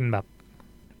ม่งเป็นแบบ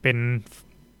เป็น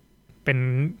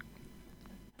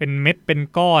เม็ดเป็น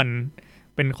ก้อน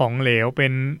เป็นของเหลวเป็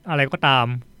นอะไรก็ตาม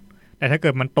แต่ถ้าเกิ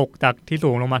ดมันตกจากที่สู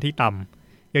งลงมาที่ต่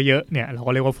ำเยอะๆเนี่ยเรา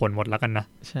ก็เรียกว่าฝนหมดแล้วกันนะ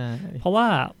ใช่เพราะว่า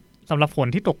สำหรับฝน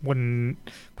ที่ตกบน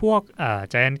พวก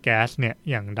giant gas เนี่ย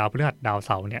อย่างดาวพฤหัสดาวเ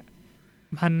สาร์เนี่ย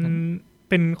มัน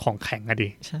เป็นของแข็งอะดิ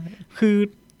ใช่คือ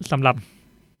สำหรับ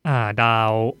ดา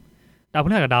วพ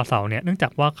ฤหัสกับดาวเสาร์เนี่ยเนื่องจา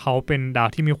กว่าเขาเป็นดาว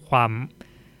ที่มีควา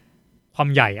ม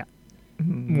ใหญ่อะ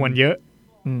มวลเยอะ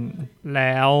แ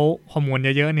ล้วพอมวล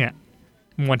เยอะๆเนี่ย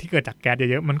มวลที่เกิดจากแก๊สเ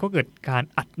ยอะๆมันก็เกิดการ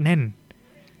อัดแน่น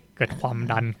เกิดความ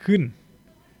ดันขึ้น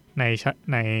ใ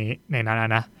นนั้น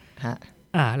นะ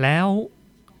แล้ว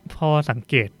พอสัง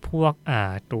เกตพวก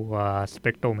ตัวสเป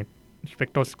ก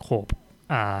โทสโคป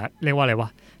เรียกว่าอะไรวะ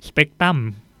สเปกตรัม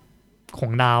ขอ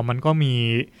งดาวมันก็มี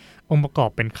องค์ประกอบ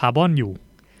เป็นคาร์บอนอยู่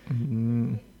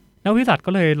นักวิทยาศาสตร์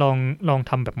ก็เลยลอง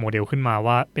ทำแบบโมเดลขึ้นมา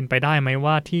ว่าเป็นไปได้ไหม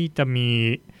ว่าที่จะมี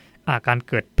การ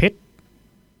เกิดเพชร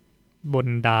บน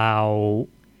ดาว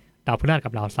พฤหัส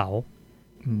กับดาวเสาร์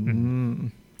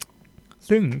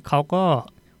ซึ่งเขาก็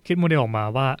คิดโมเดลออกมา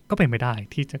ว่าก็เป็นไปได้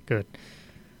ที่จะเกิด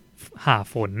หา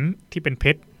ฝนที่เป็นเพ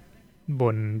ชรบ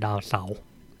นดาวเสาร์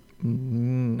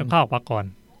แล้วข้าออกมาก่อน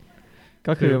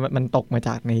ก็คือมันตกมาจ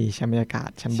ากในชั้นบรรยากาศ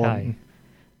ชั้นบน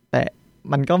แต่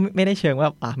มันก็ไม่ได้เชิงว่า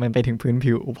มันไปถึงพื้น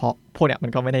ผิวเพราะพวกเนี้ยมั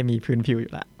นก็ไม่ได้มีพื้นผิวอ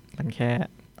ยู่ละมันแค่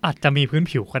อาจจะมีพื้น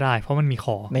ผิวก็ได้เพราะมันมีค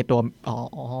อในตัว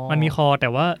มันมีคอแต่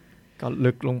ว่าก็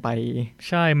ลึกลงไป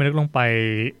ใช่มันลึกลงไป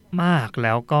มากแ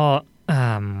ล้วก็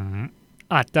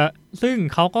อาจจะซึ่ง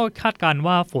เขาก็คาดการณ์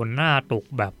ว่าฝนน่าตก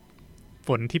แบบฝ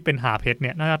นที่เป็นหาเพชรเ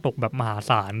นี่ยน่าจะตกแบบมหา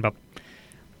ศาลแบบ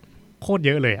โคตรเ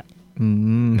ยอะเลยอ่ะ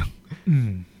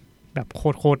แบบโค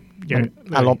ตรเยอะ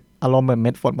อารมณ์เหมือนเ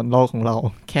ม็ดฝนบนโลกของเรา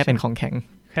แค่เป็นของแข็ง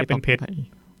แค่เป็นเพชร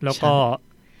แล้วก็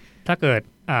ถ้าเกิด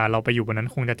เราไปอยู่บนนั้น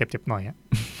คงจะเจ็บๆหน่อย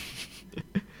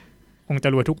คงจะ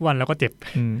รวยทุกวันแล้วก็เจ็บ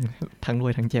ทั้งรว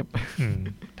ยทั้งเจ็บ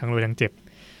ทั้งรวยทั้งเจ็บ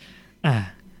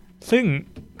ซึ่ง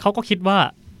เขาก็คิดว่า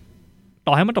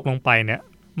ต่อให้มันตกลงไปเนี่ย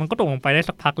มันก็ตกลงไปได้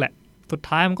สักพักแหละสุด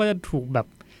ท้ายมันก็จะถูกแบบ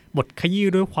บดขยี้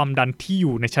ด้วยความดันที่อ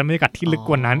ยู่ในชั้นบรรยากาศที่ลึก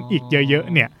กว่านั้นอีกเยอะ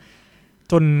ๆเนี่ย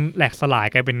จนแหลกสลาย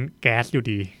กลายเป็นแก๊สอยู่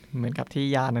ดีเหมือนกับที่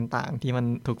ยาต่างๆที่มัน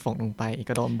ถูกส่งลงไป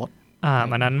ก็โดนบด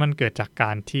มันนั้นมันเกิดจากก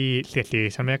ารที่เสียดสี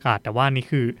ชั้นบรรยากาศแต่ว่านี่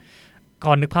คือ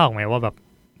ก่อนนึกภาพออกไหมว่าแบบ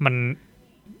มัน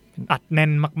อัดแน่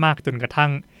นมากๆจนกระทั่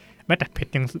งแม้แต่เพช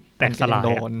รยังแตกสลาย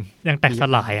ยังแตกส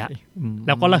ลายแ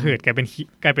ล้วก็ระเหิดกลายเ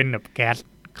ป็นแบบแก๊ส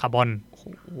คาร์บอน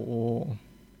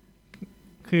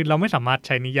คือเราไม่สามารถใ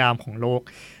ช้นิยามของโลก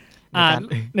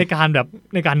ในก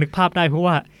ารนึกภาพได้เพราะ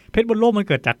ว่าเพชรบนโลกมัน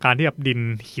เกิดจากการที่แบบดิน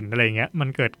หินอะไรเงี้ยมัน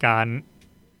เกิดการ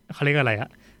เขาเรียกอะไร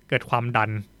เกิดความดัน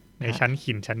ในชั้น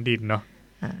หินชั้นดินเนาะ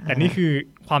แต่นี่คือ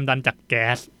ความดันจากแก๊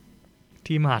ส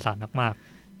ที่มหาศาลมาก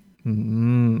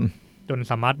ๆจน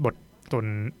สามารถบดจน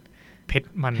เพชร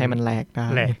มันให้มันแหลก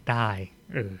ได้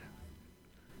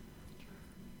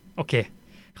โอเค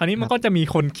คราวนี้มันก็จะมี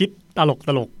คนคิดตลก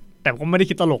แต่ก็ไม่ได้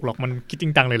คิดตลกหรอกมันคิดจริ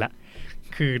งจังเลยแหละ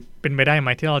คือเป็นไปได้ไหม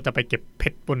ที่เราจะไปเก็บเพ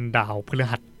ชรบนดาวพฤ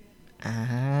หัส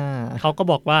เขาก็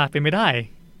บอกว่าเป็นไม่ได้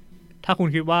ถ้าคุณ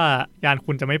คิดว่ายาน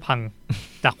คุณจะไม่พัง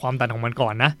จากความดันของมันก่อ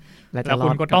นนะแล้วคุ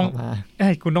ณก็ต้อง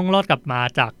คุณต้องรอดกลับมา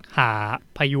จากหา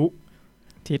พายุ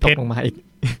ที่ตกลงมาอีก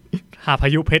หาพา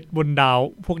ยุเพชรบนดาว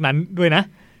พวกนั้นด้วยนะ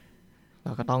เร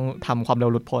าก็ต้องทำความเร็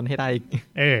วหลุดพ้นให้ได้อีก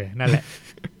นั่นแหละ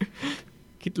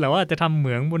คิดแล้วว่าจะทำเห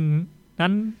มืองบนนั้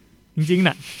นจริงๆ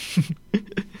น่ะ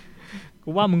กู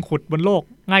ว่ามึงขุดบนโลก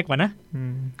ง่ายกว่านะ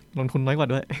ลงทุนน้อยกว่า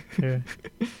ด้วย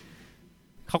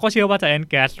เขาก็เชื่อว่าจะแอน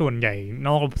แก๊สส่วนใหญ่น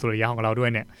อกระบบสุริยะของเราด้วย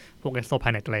เนี่ยพวกเอ็กโซแพล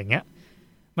เน็ตอะไรอย่างเงี้ย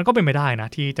มันก็เป็นไปได้นะ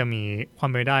ที่จะมีความ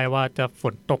เป็นไปได้ว่าจะฝ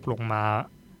นตกลงมา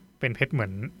เป็นเพชรเหมือ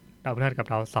นดาวพฤหัสกับ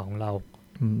ดาวเสาร์ของเรา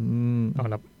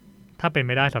ถ้าเป็นไ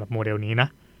ม่ได้สำหรับโมเดลนี้นะ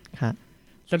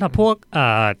สำหรับพวก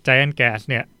giant gas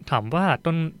เนี่ยถามว่า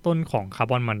ต้นของคาร์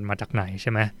บอนมันมาจากไหนใ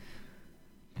ช่ไหม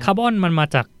คาร์บอนมันมา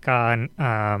จากการ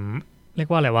เรียก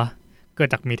ว่าอะไรวะเกิด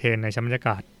จากมีเทนในชั้นบรรยาก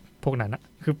าศพวกนั้นนะ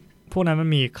คือพวกนั้นมัน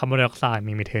มีคาร์บอนไดออกไซด์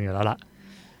มีมีเทนอยู่แล้วล่ะ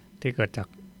ที่เกิดจาก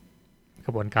ก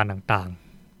ระบวนการต่าง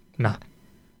ๆนะ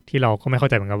ที่เราก็ไม่เข้า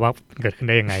ใจเหมือนกันว่าเกิดขึ้น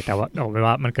ได้ยังไงแต่ว่าเอาไว้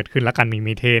ว่ามันเกิดขึ้นแล้วกันมี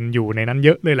มีเทนอยู่ในนั้นเย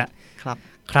อะเลยแหละค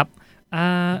รับ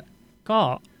ก็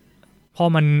พอ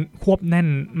มันควบแน่น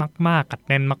มากๆกัด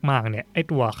แน่นมากๆเนี่ยไอ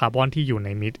ตัวคาร์บอนที่อยู่ใน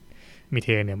มีเท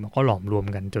นเนี่ยมันก็หลอมรวม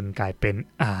กันจนกลายเป็น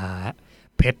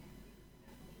เ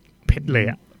พชรเลย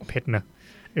เพชรนะ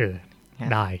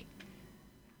ได้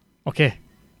โอเค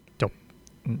จบ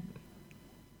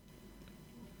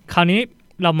คราวนี้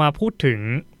เรามาพูดถึง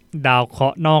ดาวเครา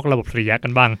ะห์นอกระบบสุริยะกั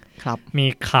นบ้างมี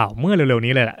ข่าวเมื่อเร็วๆ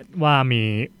นี้เลยแหละว่ามี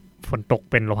ฝนตก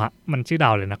เป็นโลหะมันชื่อด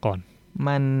าวเลยนะก่อน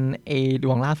มันด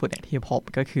วงล่าสุดที่พบ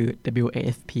ก็คือ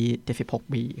WASP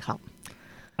 76b ครับ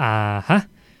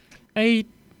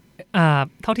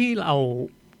เท่าที่เร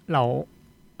า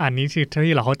อันนี้คือเท่า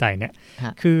ที่เราเข้าใจเนี่ย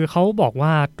คือเขาบอกว่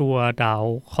าตัวดาว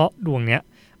เคราะห์ดวงเนี้ย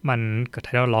มันเกิดไท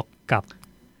ดอลล็อกกับ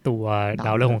ตัวด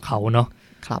าวฤกษ์ของเขาเนาะ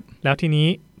แล้วทีนี้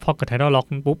พอเกิดไทดอลล็อก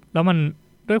ปุ๊บแล้วมัน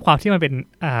ด้วยความที่มันเป็น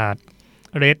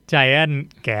red giant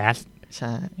gas ใ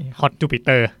ช่ hot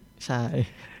Jupiter ใช่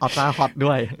อัลตร้าฮอต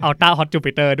ด้วยอัลตร้าฮอตจู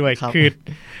ปิเตอร์ด้วย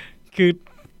คือ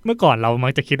เมื่อก่อนเรามั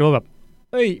กจะคิดว่าแบบ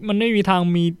มันไม่มีทาง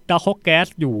มีดาวเคราะห์แก๊ส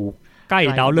อยู่ใกล้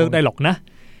ดาวฤกษ์ได้หรอกนะ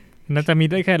น่าจะมี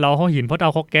ได้แค่ดาวเคราะห์หินเพราะดา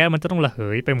วเคราะห์แก๊สมันจะต้องระเห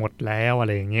ยไปหมดแล้วอะไ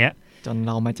รอย่างเงี้ยจนเ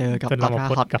รามาเจอกับอัลตร้า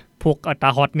ฮอตกับพวกอัลตร้า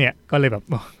ฮอตเนี่ยก็เลยแบบ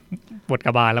บทกร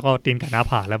ะบาลแล้วก็ตีนกับหน้า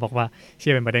ผาแล้วบอกว่าเชื่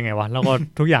อเป็นไปได้ไงวะแล้วก็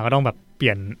ทุกอย่างก็ต้องแบบเป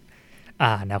ลี่ยน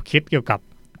แนวคิดเกี่ยวกับ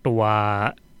ตัว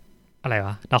อะไรว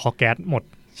ะดาวเคราะห์แก๊สหมด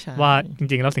ว่าจ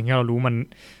ริงๆแล้วสิ่งที่เรารู้มัน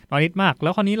น้อยนิดมากแล้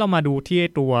วคราวนี้เรามาดูที่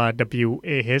ตัว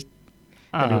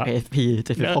WASP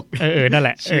 76นั่นแห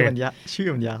ละชื่อมัน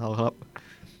ยาวครับ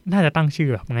น่าจะตั้งชื่อ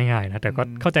แบบง่ายๆนะแต่ก็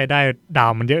เข้าใจได้ดา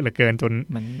วมันเยอะเหลือเกินจน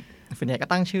มันส่วนใหญ่ก็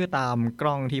ตั้งชื่อตามก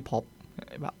ล้องที่พบ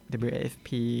แบบ WASP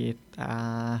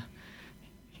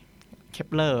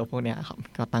Kepler พวกเนี้ยครับ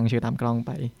ก็ตั้งชื่อตามกล้องไ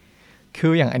ปคื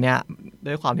ออย่างอันเนี้ย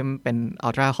ด้วยความที่มันเป็นอั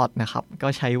ลตร้าฮอตนะครับก็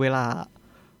ใช้เวลา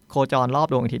โคจรรอบ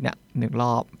ดวงอาทิตย์เนี่ย1ร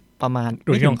อบประมาณด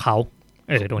วงอาทิตย์ของเขา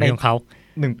ดวงอาทิตย์ของเขา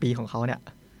1ปีของเขาเนี่ย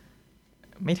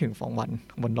ไม่ถึง2วัน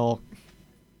บนโลก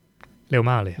เร็ว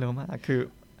มากเลยคือ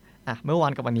เมื่อวา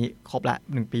นกับวันนี้ครบละ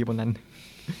1ปีบนนั้น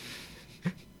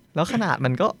แล้วขนาดมั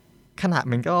น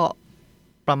ก็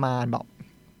ประมาณแบบ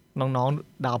น้อง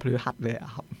ๆดาวพฤหัสเลย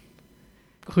ครับ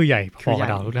ก็คือใหญ่พอกับ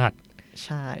ดาวพฤหัสใ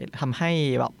ช่ทำให้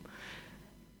แบบ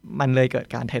มันเลยเกิด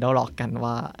การ tidal lock กัน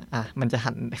ว่ามันจะ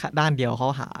หันด้านเดียวเข้า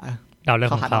หาดาวฤก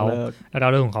ษ์ของเขาแล้วดา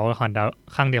วฤกษ์ของเขาหันดาว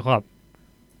ข้างเดียวเขาแบบ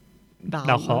ด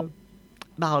าวเคราะห์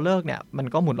ดาวฤกษ์เนี่ยมัน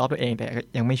ก็หมุนรอบตัวเองแต่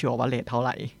ยังไม่ชัวร์ว่าเรทเท่าไห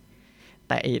ร่แ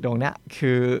ต่ไอ้ดวงเนี้ย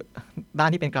คือด้าน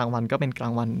ที่เป็นกลางวันก็เป็นกลา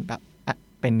งวันแบบ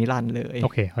เป็นนิรันดร์เลยโอ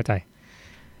เคเข้าใจ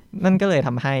นั่นก็เลยท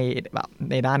ำให้แบบ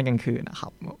ในด้านกลางคืนนะครั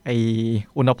บไอ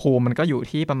อุณหภูมิมันก็อยู่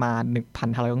ที่ประมาณ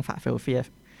 1,500 องศาเซลเซียส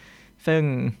ซึ่ง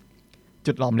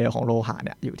จุดหลอมเหลวของโลหะเ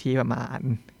นี่ยอยู่ที่ประมาณ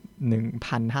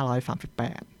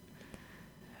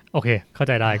 1,538 โอเคเข้าใ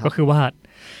จได้ก็คือว่า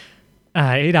ไ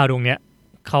อ้ดาวดวงเนี้ย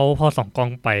เขาพอส่องกล้อง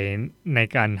ไปใน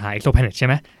การหา exoplanet ใช่ไ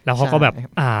หมแล้วเขาก็แบบ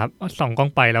ส่องกล้อง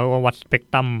ไปแล้ววัดสเปก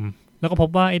ตรัมแล้วก็พบ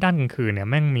ว่าไอ้ด้านกลางคืนเนี่ย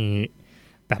แม่งมี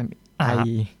แบบ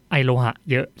ไอโลหะ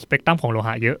เยอะสเปกตรัมของโลห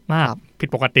ะเยอะมากผิด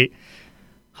ปกติ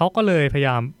เขาก็เลยพยาย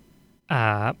าม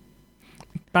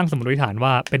ตั้งสมมติฐานว่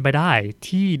าเป็นไปได้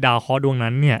ที่ดาวเคราะห์ดวง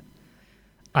นั้นเนี่ย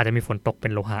อาจจะมีฝนตกเป็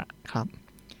นโลหะครับ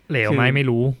เหลวไหมไม่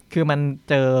รู้คือมัน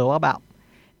เจอว่าแบบ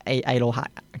ไอโลหะ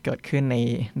เกิดขึ้นใน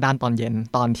ด้านตอนเย็น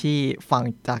ตอนที่ฝั่ง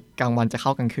จากกลางวันจะเข้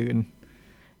ากลางคืน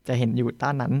จะเห็นอยู่ด้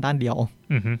านนั้นด้านเดียว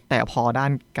แต่พอด้า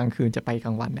นกลางคืนจะไปกล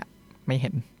างวันเนี่ยไม่เห็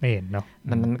นเนาะ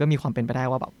นั้นก็มีความเป็นไปได้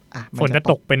ว่าแบบฝนจะ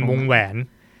ตกเป็นวงแหวน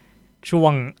ช่ว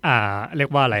งเรียก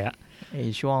ว่าอะไรไอ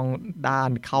ช่วงด้าน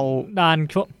เข้าด้าน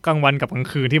ช่วงกลางวันกับกลาง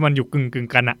คืนที่มันอยู่กึ่ง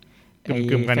กันอะ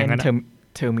กึ่งกันอย่างนั้น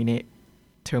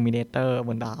Terminator บ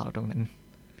นดาวตรงนั้น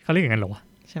เขาเรียกอย่างนั้นเหรอวะ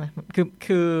ใช่ไหม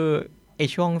คือไอ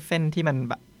ช่วงเส้นที่มัน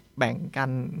แบบแบ่งกัน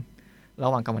ระ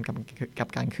หว่างกลางวันกับ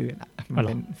กลางคืนมันเ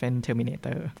ป็นเส้น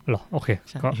Terminator หรอโอเค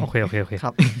ก็โอเคค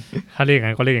รับถ้าเรียกอย่าง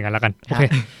นั้นก็เรียกอย่างนั้นแล้วกันโอเค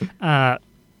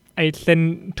ไอเส้น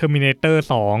Terminator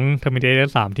 2 Terminator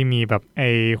 3ที่มีแบบไอ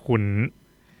ขุน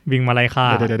วิ่งมาไล่ฆ่า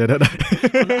เดี๋ยว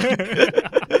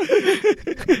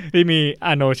ที่มีอ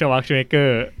าร์โนลด์ ชวาร์ซเนกเกอ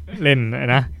ร์เล่น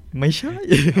นะไม่ใช่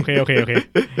โอเค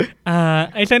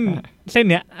ไอเส้น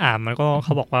เนี้ยมันก็เข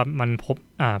าบอกว่ามันพบ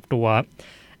ตัว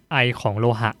ไอของโล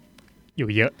หะอยู่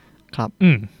เยอะครับ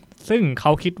ซึ่งเข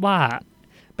าคิดว่า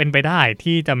เป็นไปได้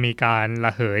ที่จะมีการร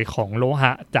ะเหยของโลห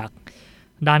ะจาก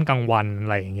ด้านกลางวันอะ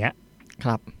ไรอย่างเงี้ยค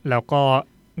รับแล้วก็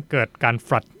เกิดการฟ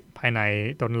ลัดภายใน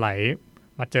จนไหล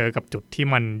มาเจอกับจุดที่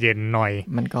มันเย็นหน่อย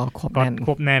มันก็ควบ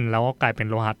แน่นแล้วก็กลายเป็น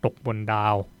โลหะตกบนดา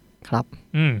วครับ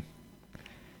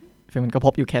ซึ่งมันก็พ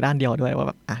บอยู่แค่ด้านเดียวด้วยว่าแ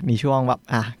บบมีช่วงแบบ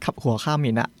ขับหัวข้าม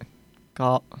มินก็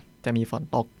จะมีฝน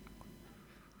ตก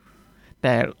แ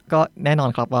ต่ก็แน่นอน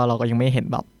ครับว่าเราก็ยังไม่เห็น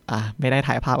แบบไม่ได้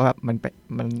ถ่ายภาพว่าแบบ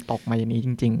มันตกมาอย่างนี้จ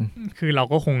ริงๆคือเรา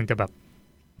ก็คงจะแบบ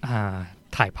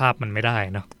ถ่ายภาพมันไม่ได้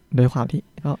เนาะด้วยความที่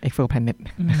ก็ exoplanet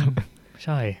นะครับใ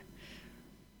ช่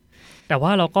แต่ว่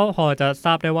าเราก็พอจะท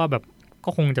ราบได้ว่าแบบก็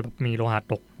คงจะแบบมีโลหะ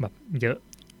ตกแบบเยอะ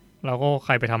เราก็ใค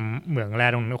รไปทำเหมืองแร่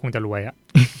ตรงนั้นก็คงจะรวย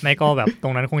ไม่ก็แบบตร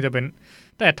งนั้นคงจะเป็น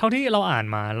แต่เท่าที่เราอ่าน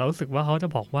มาเรารู้สึกว่าเขาจะ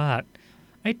บอกว่า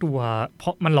ไอ้ตัวเพรา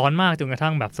ะมันร้อนมากจนกระทั่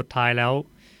งแบบสุดท้ายแล้ว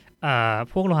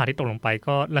พวกโลหะที่ตกลงไป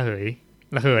ก็ระเ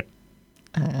หิด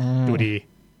ดูดี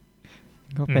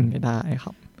ก็เป็นไปได้ค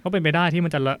รับก็เป็นไปได้ที่มั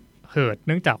นจะระเหิดเ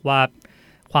นื่องจากว่า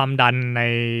ความดันใน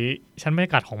ชั้นบรรย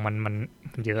ากาศของมัน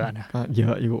เยอะนะก็เยอ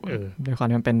ะอยู่ด้วยความ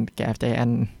ที่มันเป็นแก๊สไจแอน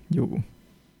ท์อยู่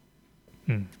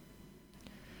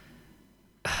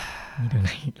มีเรื่องไห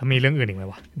นแล้วมีเรื่องอื่นอีกไหม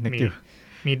วะ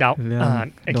มีดาว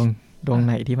ดวงไ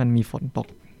หนที่มันมีฝนตก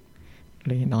เ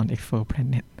ลยนอน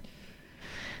exoplanet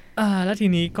แล้วที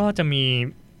นี้ก็จะมี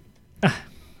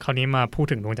คราวนี้มาพูด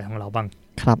ถึงดวงจันทร์ของเราบ้าง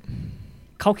ครับ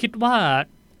เขาคิดว่า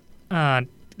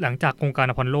หลังจากโครงการ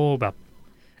อพอลโลแบบ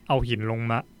เอาหิน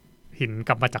ก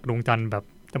ลับมาจากดวงจันทร์แบบ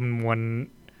จำนวน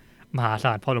มหาศ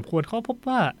าลพอสมควรเขาพบ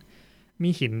ว่ามี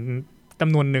หินจ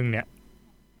ำนวนหนึ่งเนี่ย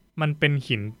มันเป็น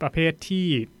หินประเภทที่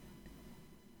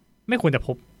ไม่ควรจะพ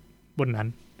บบนนั้น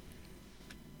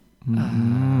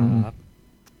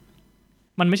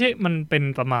มันไม่ใช่มันเป็น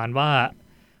ประมาณว่า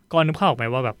ก่อนนึกภาพออกไหม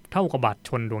ว่าแบบถ้าอุกกาบาตช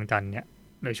นดวงจันทร์เนี่ย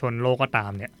หรือชนโลกก็ตา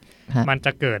มเนี่ยมันจ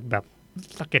ะเกิดแบบ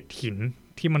สะเก็ดหิน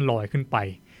ที่มันลอยขึ้นไป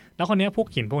แล้วคราวนี้พวก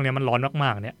หินพวกนี้มันร้อนม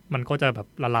ากๆเนี่ยมันก็จะแบบ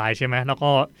ละลายใช่ไหมแล้วก็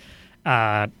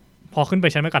พอขึ้นไป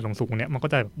ชั้นบรรยากาศสูงๆเนี่ยมันก็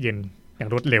จะแบบเย็นอย่าง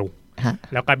รวดเร็ว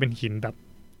แล้วกลายเป็นหินแบบ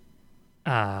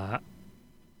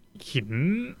หิน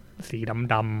สี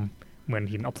ดำๆเหมือน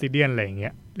หินออฟซิเดียนอะไรอย่างเงี้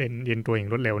ยเย็นตัวอย่าง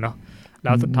รวดเร็วเนาะแ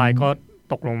ล้วสุดท้ายก็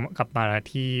ตกลงกลับมา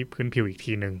ที่พื้นผิวอีก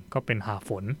ทีนึงก็เป็นหาฝ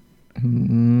น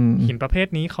หินประเภท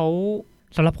นี้เขา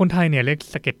สำหรับคนไทยเนี่ยเรียก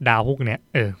สะเก็ดดาวพวกเนี้ย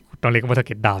ต้องเรียกว่าสะเ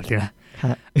ก็ดดาวสินะ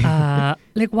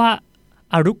เรียกว่า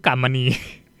อารุกะมณี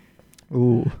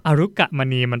อารุกะม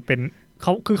ณีมันเป็นเ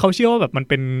ขาเชื่อว่าแบบมัน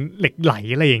เป็นเหล็กไหล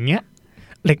อะไรอย่างเงี้ย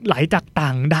เหล็กไหลจากต่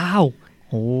างดาว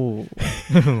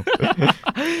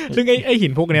ซึ่งไอ้หิ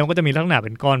นพวกนี้มันก็จะมีลักษณะเ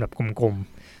ป็นก้อนแบบกลม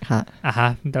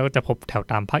ๆแล้วจะพบแถว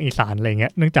ตามภาคอีสานอะไรเงี้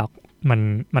ยเนื่องจาก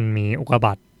มันมีอุกกาบ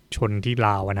าต ชนที่ล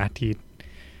าวนะที่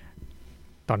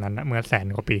ตอนนั้นนะเมื่อ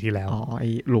100,000 กว่าปีที่แล้วไอ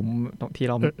หลุมที่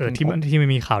เราที่ไม่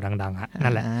มีข่าวดังๆฮะ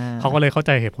นั่นแหละเขาก็เลยเข้าใ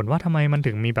จเหตุผลว่าทำไมมัน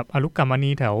ถึงมีแบบอรุกามณี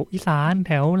แถวอีสานแ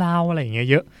ถวลาวอะไรอย่างเงี้ย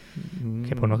เยอะเ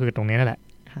หตุผลก็คือตรงนี้นั่นแหละ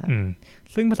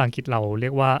ซึ่งภาษาอังกฤษเราเรี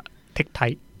ยกว่าเทคไท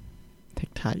ต์เทค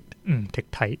ไทต์เทค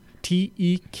ไทต์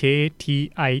TEKTITE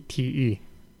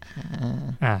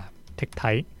เทคไท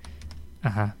ต์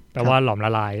แปลว่าหลอมละ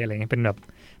ลายอะไรเงี้ยเป็นแบบ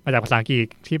มาจากภาษาอังกฤษ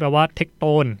ที่แปลว่าเทคโต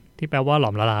นที่แปลว่าหล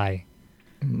อมละลาย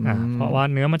เพราะว่า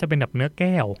เนื้อมันจะเป็นแบบเนื้อแ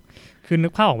ก้วคือนึ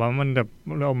กภาพออกมามันแบบ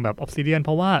ออฟซิเดียนเพ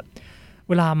ราะว่า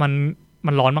เวลา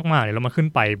มันร้อนมากๆเลยแล้วมันขึ้น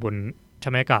ไปบนชั้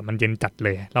นบรรยากาศมันเย็นจัดเล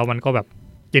ยแล้วมันก็แบบ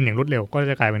เย็นอย่างรวดเร็วก็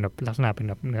จะกลายเป็นแบบลักษณะเป็น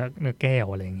แบบเนื้อแก้ว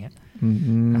อะไรอย่างเงี้ย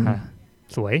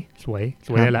สวย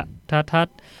เลยละ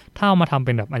ถ้าเอามาทำเ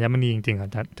ป็นแบบอัญมณีจริง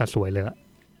ๆจะสวยเลยละ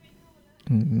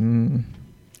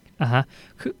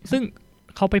คือซึ่ง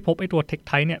เขาไปพบไอ้ตัวเทคไ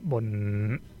ทต์เนี่ยบ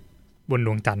นด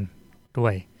วงจันทร์ด้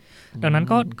วยดังนั้น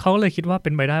ก็เขาเลยคิดว่าเป็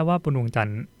นไปได้ว่าบนดวงจันท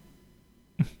ร์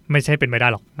ไม่ใช่เป็นไปได้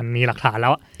หรอกมันมีหลักฐานแล้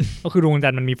ว ก็คือดวงจั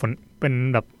นทร์มันมีฝนเป็น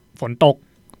แบบฝนตก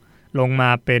ลงมา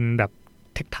เป็นแบบ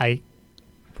เทคไทต์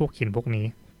พวกหินพวกนี้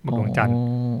บนดวงจันทร์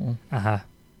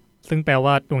ซึ่งแปล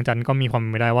ว่าดวงจันทร์ก็มีความเป็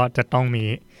นไปได้ว่าจะต้องมี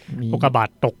อุกกาบาต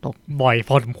ตกบ่อยพ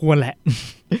อสมควรแหละ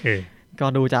ก็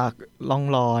ดูจากร่อง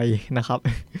รอยนะครับ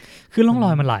คือร่องร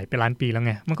อยมันหลายเป็นล้านปีแล้วไ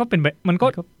งมันก็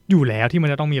อยู่แล้วที่มัน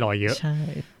จะต้องมีรอยเยอะใช่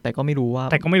แต่ก็ไม่รู้ว่า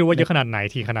เยอะขนาดไหน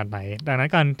ที่ขนาดไหนดังนั้น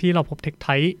การที่เราพบเทคไท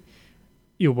ต์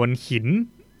อยู่บนหิน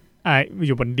อ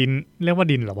ยู่บนดินเรียกว่า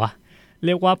ดินเหรอวะเ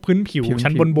รียกว่าพื้นผิว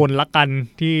ชั้นบนละกัน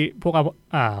ที่พวก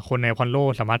คนในพอลโล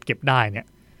สามารถเก็บได้เนี่ย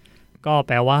ก็แ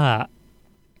ปลว่า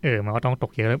มันก็ต้องต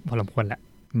กเยอะพอสมควรแหละ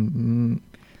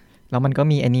แล้วมันก็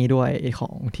มีอันนี้ด้วยขอ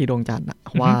งที่ดวงจันทร์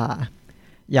ว่า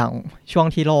อย่างช่วง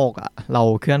ที่โลกเรา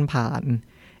เคลื่อนผ่าน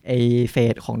ไอเฟ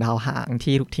สของดาวหาง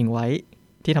ที่ถูกทิ้งไว้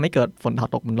ที่ทำให้เกิดฝนดาว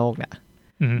ตกบนโลกเนี่ย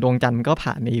ดวงจันทร์ก็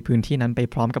ผ่านในพื้นที่นั้นไป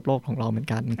พร้อมกับโลกของเราเหมือน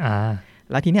กัน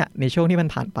แล้วทีเนี้ยในช่วงที่มัน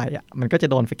ผ่านไปมันก็จะ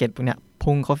โดนฝนเกตพวกเนี้ย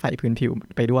พุ่งเข้าใส่พื้นผิว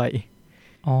ไปด้วย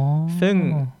ซึ่ง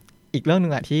อีกเรื่องนึ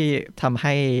งที่ทำใ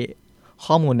ห้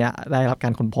ข้อมูลเนี้ยได้รับกา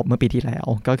รค้นพบเมื่อปีที่แล้ว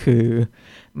ก็คือ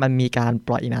มันมีการป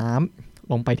ล่อยน้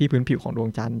ำลงไปที่พื้นผิวของดวง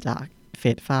จันทร์จากเฟ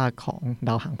สฟ้าของด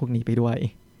าวหางพวกนี้ไปด้วย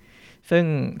ซึ่ง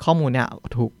ข้อมูลเนี่ย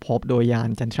ถูกพบโดยยาน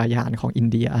จันทรายานของอิน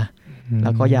เดียแ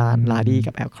ล้วก็ยานลาดี้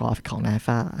กับแอร์ครอฟต์ของ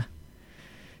NASA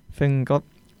ซึ่งก็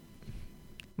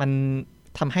มัน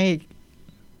ทำใ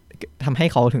ห้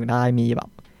เขาถึงได้มีแบบ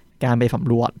การไปส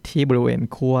ำรวจที่บริเวณ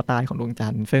ขั้วใต้ของดวงจั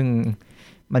นทร์ซึ่ง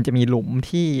มันจะมีหลุม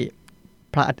ที่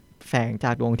พระแสงจ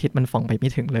ากดวงอาทิตย์มันส่องไปไม่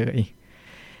ถึงเลย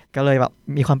ก็เลยแบบ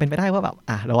มีความเป็นไปได้ว่าแบบ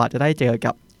เราอาจจะได้เจอ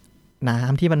กับน้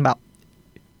ำที่มันแบบ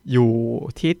อยู่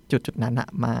ที่จุดนั้น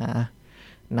มา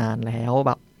นานแล้วแ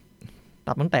บบ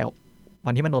ตั้งแต่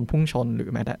วันที่มันโดนพุ่งชนหรือ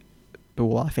แม้แต่ตั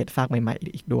วเฟสฟากใหม่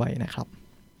ๆอีกด้วยนะครับ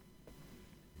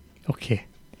โอเค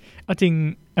เอาจริง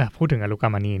พูดถึงอรุกา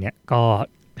มณีเนี่ยก็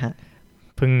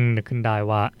เพิ่งนึกขึ้นได้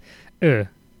ว่า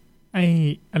ไอ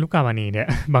อรุกามณีเนี่ย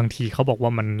บางทีเขาบอกว่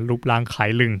ามันรูปร่างคล้าย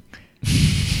ลึง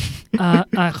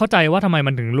เข้าใจว่าทำไม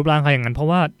มันถึงรูปร่างคล้ายอย่างนั้นเพราะ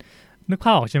ว่านึกภ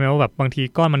าพออกใช่ไหมว่าแบบบางที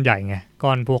ก้อนมันใหญ่ไงก้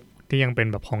อนพวกที่ยังเป็น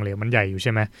แบบของเหลวมันใหญ่อยู่ใ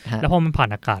ช่ไหมแล้วพอมันผ่าน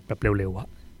อากาศแบบเร็ว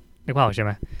ๆนึกภาพออกใช่ไห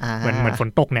มเหมือนฝน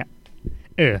ตกเนี่ย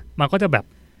มันก็จะแบบ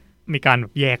มีการแบ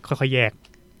บแยกค่อยๆแยก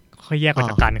ออก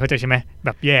จากกันเข้าใจใช่ไหมแบ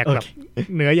บแยกแบบ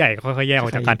เนื้อใหญ่ค่อยๆแยกออ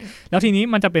กจากกันแล้วทีนี้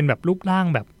มันจะเป็นแบบรูปร่าง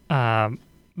แบบ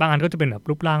บางอันก็จะเป็นแบบ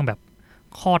รูปร่างแบบ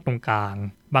คอดตรงกลาง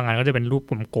บางอันก็จะเป็นรูป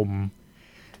กลม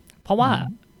ๆเพราะว่า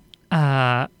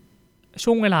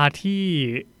ช่วงเวลาที่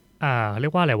เรี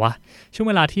ยกว่าอะไรวะช่วง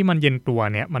เวลาที่มันเย็นตัว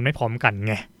เนี่ยมันไม่พร้อมกัน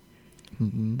ไง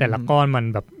แต่ละก้อนมัน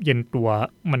แบบเย็นตัว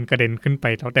มันกระเด็นขึ้นไป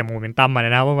แล้วแต่โมเมนตัมมัน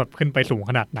นะว่าแบบขึ้นไปสูง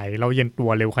ขนาดไหนเราเย็นตัว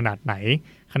เร็วขนาดไหน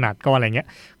ขนาดก้อนอะไรเงี้ย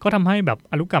ก็ทำให้แบบ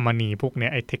อรุกามณีพวกเนี้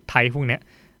ยไอเทคไทพวกเนี้ย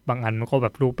บางอันมันก็แบ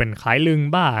บรูปเป็นคล้ายลึง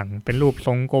บ้างเป็นรูปท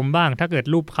รงกลมบ้างถ้าเกิด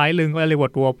รูปคล้ายลึงก็เรียกว่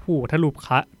าตัวผู้ถ้ารูป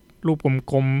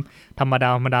กลมๆธรรม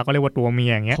ดาก็เรียกว่าตัวเมี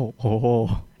ยอย่างเงี้ยโอ้โห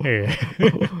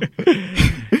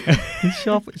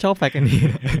ชอบแฟกต์อันนี้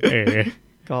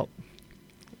ก็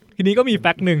ทีนี้ก็มีแฟ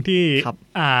กต์หนึ่งที่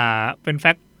เป็นแฟ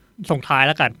กต์ส่งท้ายแ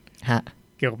ล้วกัน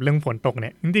เกี่ยวกับเรื่องฝนตกเนี่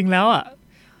ยจริงๆแล้ว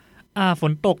ฝ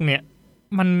นตกเนี่ย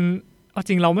มันเอา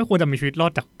จริงเราไม่ควรจะมีชีวิตรอ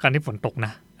ดจากการที่ฝนตกน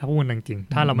ะถ้าพูดจริง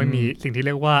ๆถ้าเราไม่มีสิ่งที่เ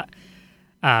รียกว่า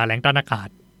แรงต้านอากาศ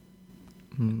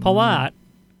เพราะว่า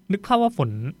นึกภาพว่า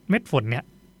เม็ดฝนเนี่ย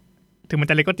ถึงมัน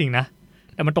จะเล็กก็จริงนะ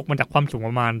แต่มันตกมาจากความสูงป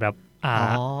ระมาณแบบ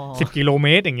10 กิโลเม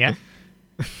ตรอย่างเงี้ย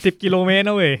10 กิโลเมตร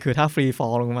นะเว้ยคือถ้าฟรีฟอ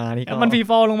ลลงมานี่ก็มันฟรี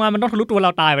ฟอลลงมามันต้องทะลุตัวเร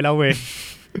าตายไปแล้วเว้ย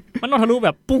มันต้องทะลุแบ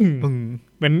บปุ้ง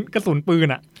เหมือนกระสุนปืน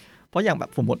เพราะอย่างแบบ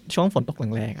สมมติช่วงฝนตก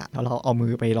แรงๆแล้วเราเอามื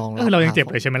อไปรองเรายังเจ็บ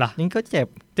เลยใช่ไหมล่ะนี่ก็เจ็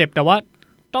บแต่ว่า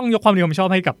ต้องยกความดีความชอบ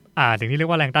ให้กับสิ่งที่เรียก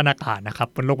ว่าแรงต้านอากาศนะครับ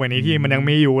บนโลกใบนี้ที่มันยัง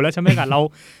มีอยู่แล้วใช่ไหมกันเรา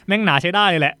แม่งหนาใช้ได้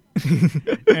เลยแหละ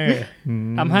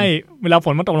ทำให้เวลาฝ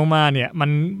นมันตกลงมาเนี่ยมัน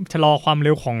ชะลอความเ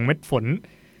ร็วของเม็ดฝน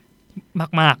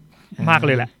มากเ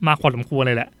ลยแหละมากพอสมควรเ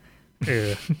ลยแหละ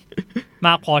ม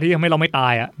ากพอที่ทำให้เราไม่ตา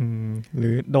ยหรื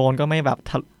อโดนก็ไม่แบบ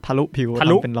ทะลุผิว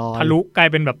เป็นรอยทะลุกลาย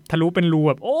เป็นแบบทะลุเป็นรู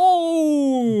แบบโอ้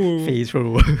ฟีท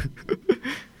รู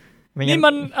นี่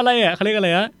มันอะไรเขาเรียกอะไร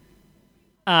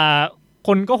ค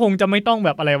นก็คงจะไม่ต้องแบ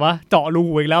บอะไรวะเจาะรู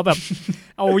อีกแล้วแบบ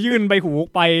เอายื่นใบหู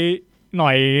ไปหน่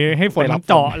อยให้ฝน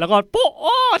เจาะแล้วก็โป๊ะโ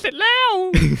อ้เสร็จแล้ว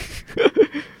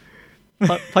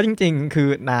เพราะจริงๆคือ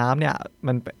น้ำเนี่ย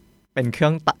มันเป็นเครื่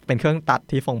องตัด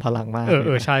ที่ทรงพลังมาก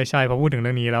ใช่พอพูดถึงเ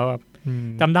รื่องนี้แล้ว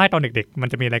จำได้ตอนเด็กๆมัน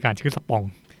จะมีรายการชื่อสปอง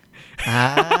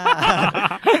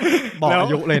บอกอ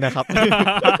ายุเลยนะครับ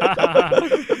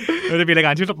มันจะมีรายก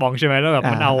ารชื่อสปองใช่ไหมแล้วแบบ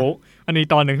มันเอาอันนี้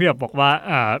ตอนหนึ่งที่แบบบอกว่า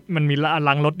มันมี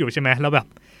ล้างรถอยู่ใช่ไหมแล้วแบบ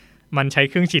มันใช้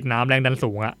เครื่องฉีดน้ำแรงดัน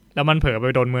สูงอะแล้วมันเผลอไป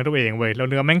โดนมือตัวเองเว้ยแล้ว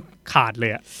เนื้อแม่งขาดเล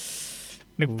ยอะ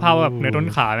นึกภาพแบบเนื้อต้น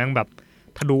ขาแม่งแบบ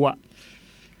ทะลุอะ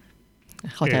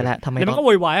เข้าใจแล้วทำไมแล้วมันก็โ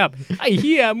วยวายแบบไอ้เ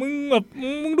หี้ยมึงแบบ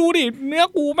มึงดูดิเนื้อ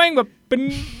กูแม่งแบบเป็น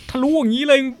ทะลุอย่างนี้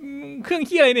เลยเครื่องเ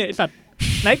หี้ยอะไรเนี่ยไอ้สัตว์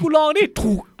ไหนกูลองดิ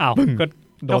ถูกก็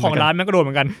เจ้าของร้านแม่งก็โดนเห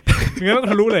มือนกันเนื้อแม่ง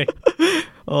ทะลุเลย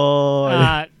โอ้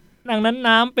ดังนั้น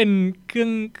น้ำเป็นเค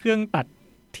รื่องตัด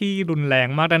ที่รุนแรง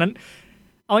มากดังนั้น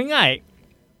เอาง่าย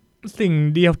ๆสิ่ง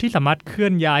เดียวที่สามารถเคลื่อ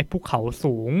นย้ายภูเขา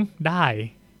สูงได้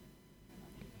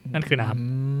นั่นคือน้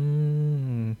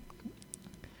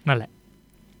ำนั่นแหละ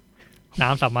น้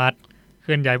ำสามารถเค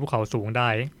ลื่อนย้ายภูเขาสูงได้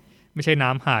ไม่ใช่น้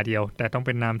ำหาเดียวแต่ต้องเ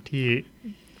ป็นน้ำที่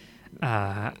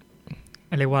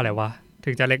เรียกว่าอะไรวะถึ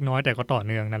งจะเล็กน้อยแต่ก็ต่อเ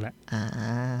นื่องนั่นแหละ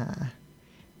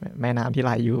แม่น้ำที่ไห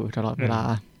ลอยู่ตลอดเวลา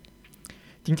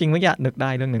จริงๆเมื่อกี้นึกได้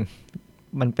เรื่องนึง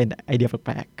มันเป็นไอเดียแป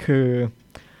ลกๆคือ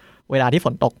เวลาที่ฝ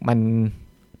นตกมัน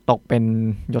ตกเป็น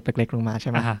หยดเล็กๆลงมาใช่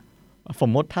ไหมสม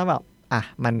มติถ้าแบบ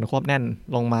มันควบแน่น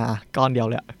ลงมาก้อนเดียว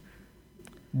เลย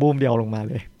บูมเดียวลงมา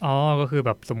เลยก็คือแ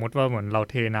บบสมมติว่าเหมือนเรา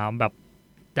เทน้ำแบบ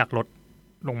จากรถ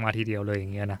ลงมาทีเดียวเลยอย่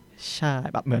างเงี้ยนะใช่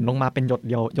แบบเหมือนลงมาเป็นหยด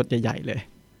เดียวหยดใหญ่ๆเลย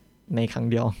ในครั้ง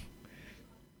เดียว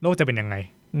โลกจะเป็นยังไง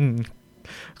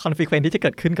คอนฟลิกต์ที่จะเกิ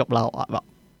ดขึ้นกับเราแบบ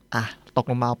ตก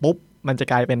ลงมาปุ๊บมันจะ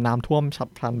กลายเป็นน้ำท่วมฉับ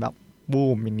พลันแบบบู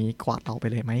มอย่างนี้กวาดเราไป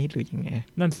เลยไหมหรือยังไง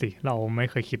นั่นสิเราไม่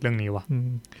เคยคิดเรื่องนี้ว่ะ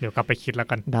เดี๋ยวกลับไปคิดแล้ว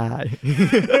กันได้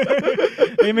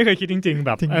ไม่เคยคิดจริงๆแ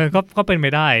บบก็เป็นไ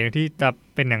ม่ได้ที่จะ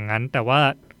เป็นอย่างนั้นแต่ว่า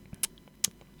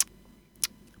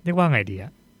เรียกว่าไงดีอ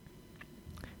ะ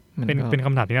เป็นค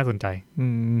ำถามที่น่าสนใจ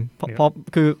เพราะ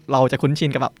คือเราจะคุ้นชิน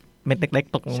กับแบบเม็ดเล็ก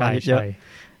ๆตกลงมาเยอะ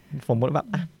ผมว่าแบบ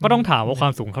ก็ต้องถามว่าควา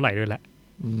มสูงเท่าไหร่ด้วยแหละ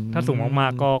ถ้าสูงมา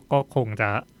กๆก็คงจะ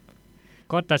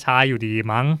ช้าอยู่ดี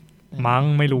มั้ง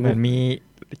ไม่รู้เหมือนมี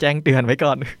แจ้งเตือนไว้ก่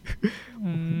อน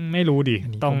ไม่รู้ดิ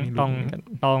ต้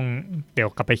องเดี๋ยว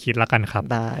กลับไปคิดแล้วกันครับ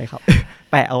ได้ครับ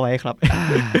แปะเอาไว้ครับ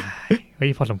เฮ้ย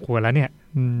พอสมควรแล้วเนี่ย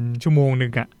ชั่วโมงนึ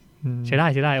งอ่ะใช้ไ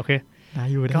ด้โอเคได้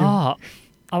อยู่ก็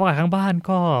เอาอากาศข้างบ้าน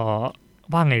ก็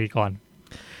ว่างไงดีก่อน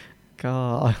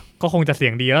ก็คงจะเสี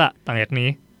ยงดีแล้วล่ะต่างจากนี้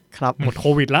ครับหมดโค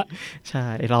วิดแล้วใช่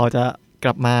เราจะก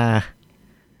ลับมา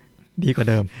ดีกว่า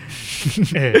เดิม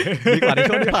ดีกว่าใน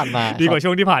ช่วงที่ผ่านมาดีกว่าช่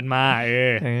วงที่ผ่านมา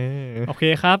โอเค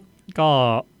ครับก็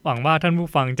หวังว่าท่านผู้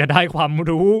ฟังจะได้ความ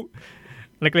รู้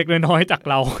เล็กๆน้อยๆจาก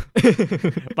เรา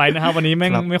ไปนะครับวันนี้แม่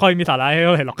งไม่ค่อยมีสาระให้เ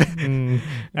ท่าไหร่หรอก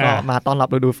ก็มาต้อนรับ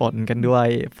ฤดูฝนกันด้วย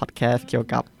พอดแคสต์เกี่ยว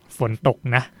กับฝนตก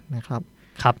นะครับ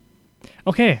ครับโอ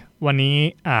เควันนี้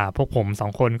พวกผม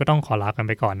2คนก็ต้องขอลากันไ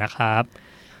ปก่อนนะครับ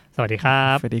สวัสดีครั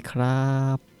บสวัสดีครั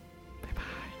บ